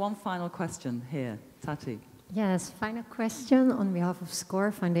we have one final question here. Tati. Yes, final question on behalf of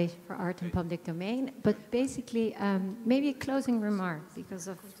SCORE, Foundation for Art and Public Domain. But basically, maybe a closing remark, because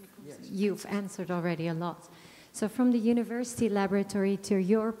you've answered already a lot. So from the university laboratory to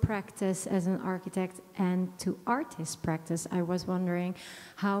your practice as an architect and to artist practice, I was wondering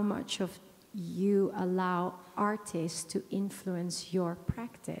how much of you allow artists to influence your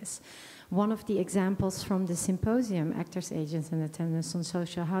practice. One of the examples from the symposium, Actors, Agents and Attendants on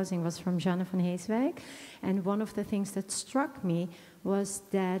Social Housing, was from Jeanne van Heeswijk. And one of the things that struck me was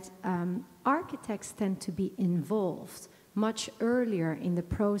that architects tend to be involved much earlier in the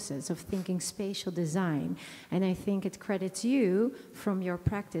process of thinking spatial design. And I think it credits you from your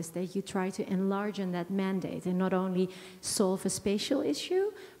practice that you try to enlarge on that mandate and not only solve a spatial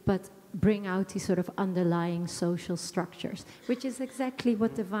issue, but bring out these sort of underlying social structures, which is exactly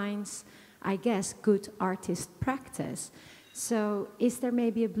what defines, I guess, good artist practice. So is there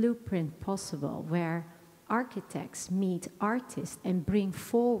maybe a blueprint possible where architects meet artists and bring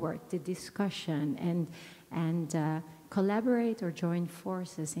forward the discussion and collaborate or join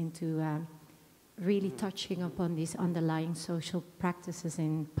forces into really touching upon these underlying social practices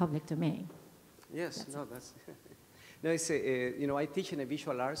in public domain? Yes, no, that's... No, it's you know, I teach in a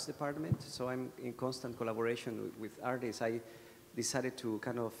visual arts department, so I'm in constant collaboration with artists. I decided to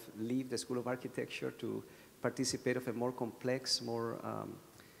kind of leave the School of Architecture to participate of a more complex, more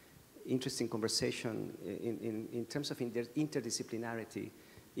interesting conversation in terms of interdisciplinarity,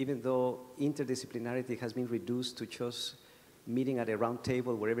 even though interdisciplinarity has been reduced to just meeting at a round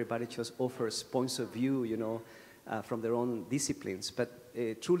table where everybody just offers points of view, you know, from their own disciplines. But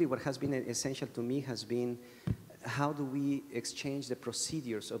truly what has been essential to me has been how do we exchange the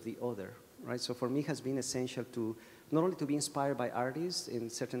procedures of the other, right? So for me it has been essential to not only to be inspired by artists in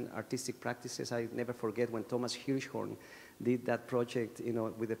certain artistic practices. I never forget when Thomas Hirschhorn did that project, you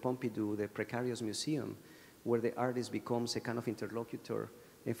know, with the Pompidou, the Precarious Museum, where the artist becomes a kind of interlocutor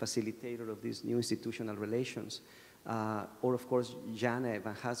and facilitator of these new institutional relations. Or of course, Jane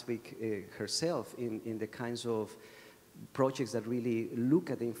van Haswijk herself in the kinds of projects that really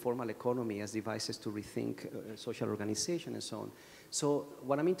look at the informal economy as devices to rethink social organization and so on. So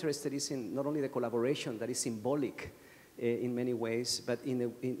what I'm interested is in not only the collaboration that is symbolic in many ways, but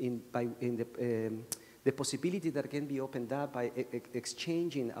in the possibility that can be opened up by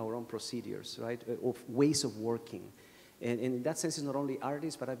exchanging our own procedures, right, of ways of working. And in that sense, it's not only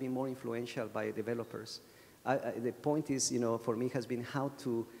artists, but I've been more influential by developers. The point is, you know, for me has been how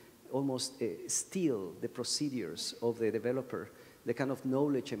to almost steal the procedures of the developer, the kind of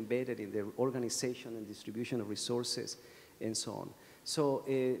knowledge embedded in the organization and distribution of resources and so on. So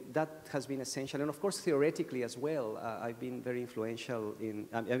that has been essential. And of course, theoretically as well, I've been very influential in,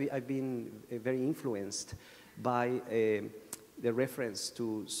 I've been very influenced by the reference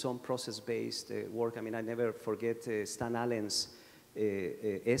to some process-based work. I mean, I never forget Stan Allen's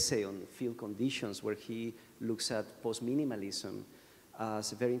essay on field conditions, where he looks at post-minimalism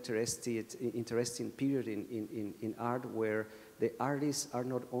as a very interesting period in art, where the artists are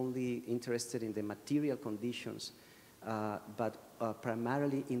not only interested in the material conditions, but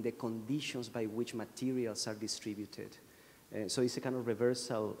primarily in the conditions by which materials are distributed. So it's a kind of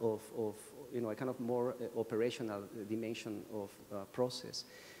reversal of you know, a kind of more operational dimension of process.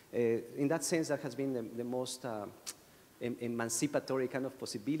 In that sense, that has been the most emancipatory kind of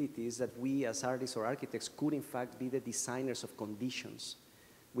possibilities, that we as artists or architects could in fact be the designers of conditions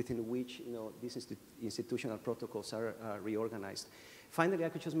within which, you know, these institutional protocols are reorganized. Finally, I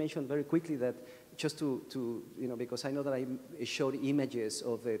could just mention very quickly that just to you know, because I know that I showed images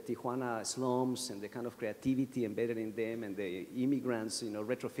of the Tijuana slums and the kind of creativity embedded in them and the immigrants, you know,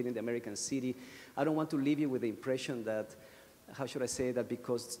 retrofitting the American city. I don't want to leave you with the impression that, how should I say that,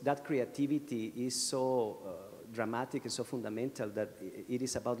 because that creativity is so dramatic and so fundamental, that it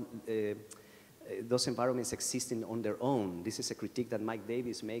is about those environments existing on their own. This is a critique that Mike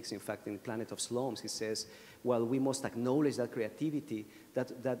Davis makes, in fact, in Planet of Slums. He says, well, we must acknowledge that creativity,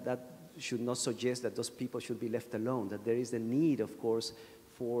 that should not suggest that those people should be left alone, that there is the need, of course,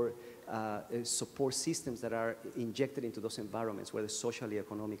 for support systems that are injected into those environments, whether socially,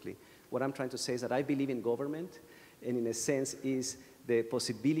 economically. What I'm trying to say is that I believe in government, and in a sense is the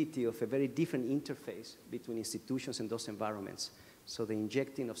possibility of a very different interface between institutions and those environments. So the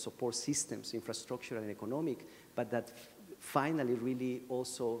injecting of support systems, infrastructural and economic, but that finally really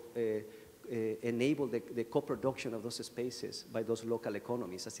also enable the co-production of those spaces by those local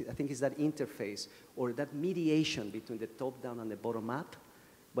economies. I think it's that interface or that mediation between the top-down and the bottom-up,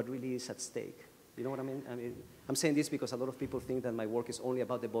 but really is at stake. You know what I mean? I'm saying this because a lot of people think that my work is only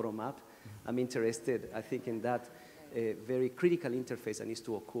about the bottom-up. I'm interested, I think, in that very critical interface that needs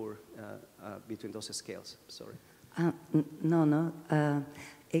to occur between those scales. Sorry. No.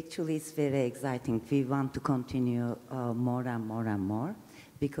 Actually, it's very exciting. We want to continue more and more and more,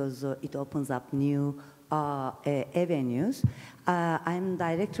 because it opens up new avenues. I'm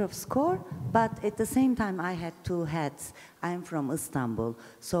director of SCORE, but at the same time, I had two hats. I'm from Istanbul.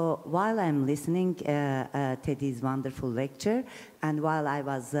 So while I'm listening Teddy's wonderful lecture, and while I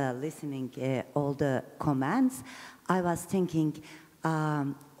was listening all the comments, I was thinking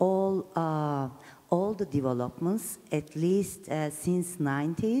all the developments, at least since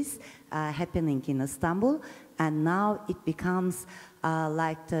 90s, happening in Istanbul, and now it becomes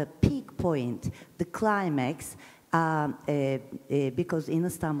like the peak point, the climax, because in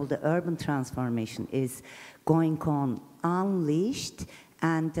Istanbul the urban transformation is going on unleashed,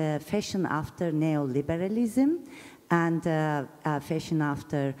 and fashion after neoliberalism, and fashion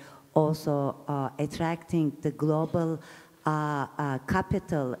after also attracting the global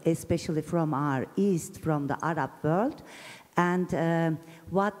capital, especially from our east, from the Arab world. And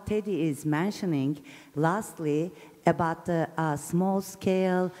what Teddy is mentioning, lastly, about the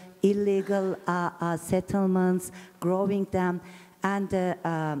small-scale illegal settlements, growing them, And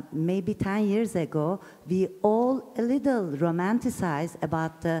maybe 10 years ago, we all a little romanticized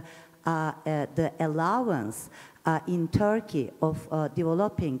about the allowance in Turkey of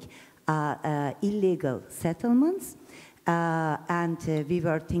developing illegal settlements. And we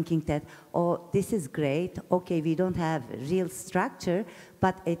were thinking that, oh, this is great. Okay, we don't have real structure,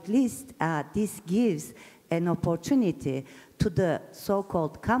 but at least this gives an opportunity to the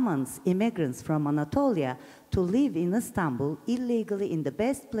so-called commons, immigrants from Anatolia, to live in Istanbul illegally in the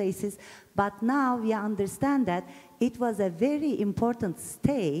best places. But now we understand that it was a very important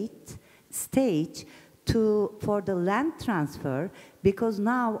stage for the land transfer, because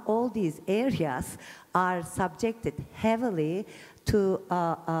now all these areas are subjected heavily to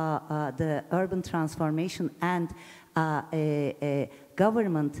the urban transformation, and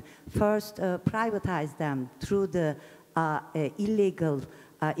government first privatized them through the illegal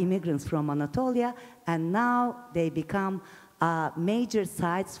immigrants from Anatolia, and now they become major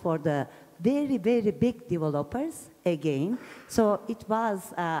sites for the very, very big developers again. So it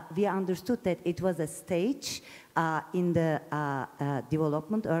was, we understood that it was a stage in the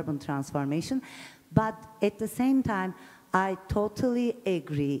development, urban transformation. But at the same time, I totally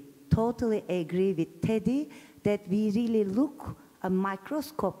agree with Teddy that we really look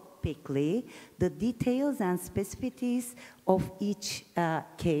microscopically the details and specificities of each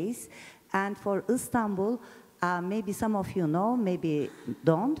case. And for Istanbul, maybe some of you know, maybe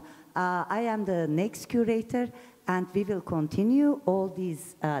don't, I am the next curator, and we will continue all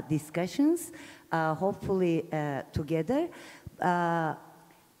these discussions, hopefully together.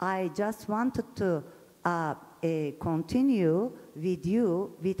 I just wanted to continue with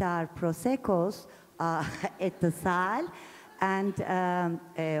you with our Proseccos at the Saal, and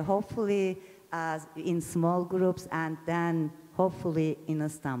hopefully in small groups, and then hopefully in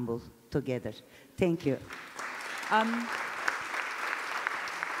Istanbul together. Thank you.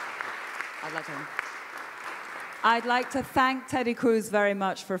 I'd like to thank Teddy Cruz very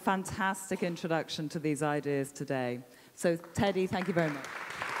much for a fantastic introduction to these ideas today. So, Teddy, thank you very much.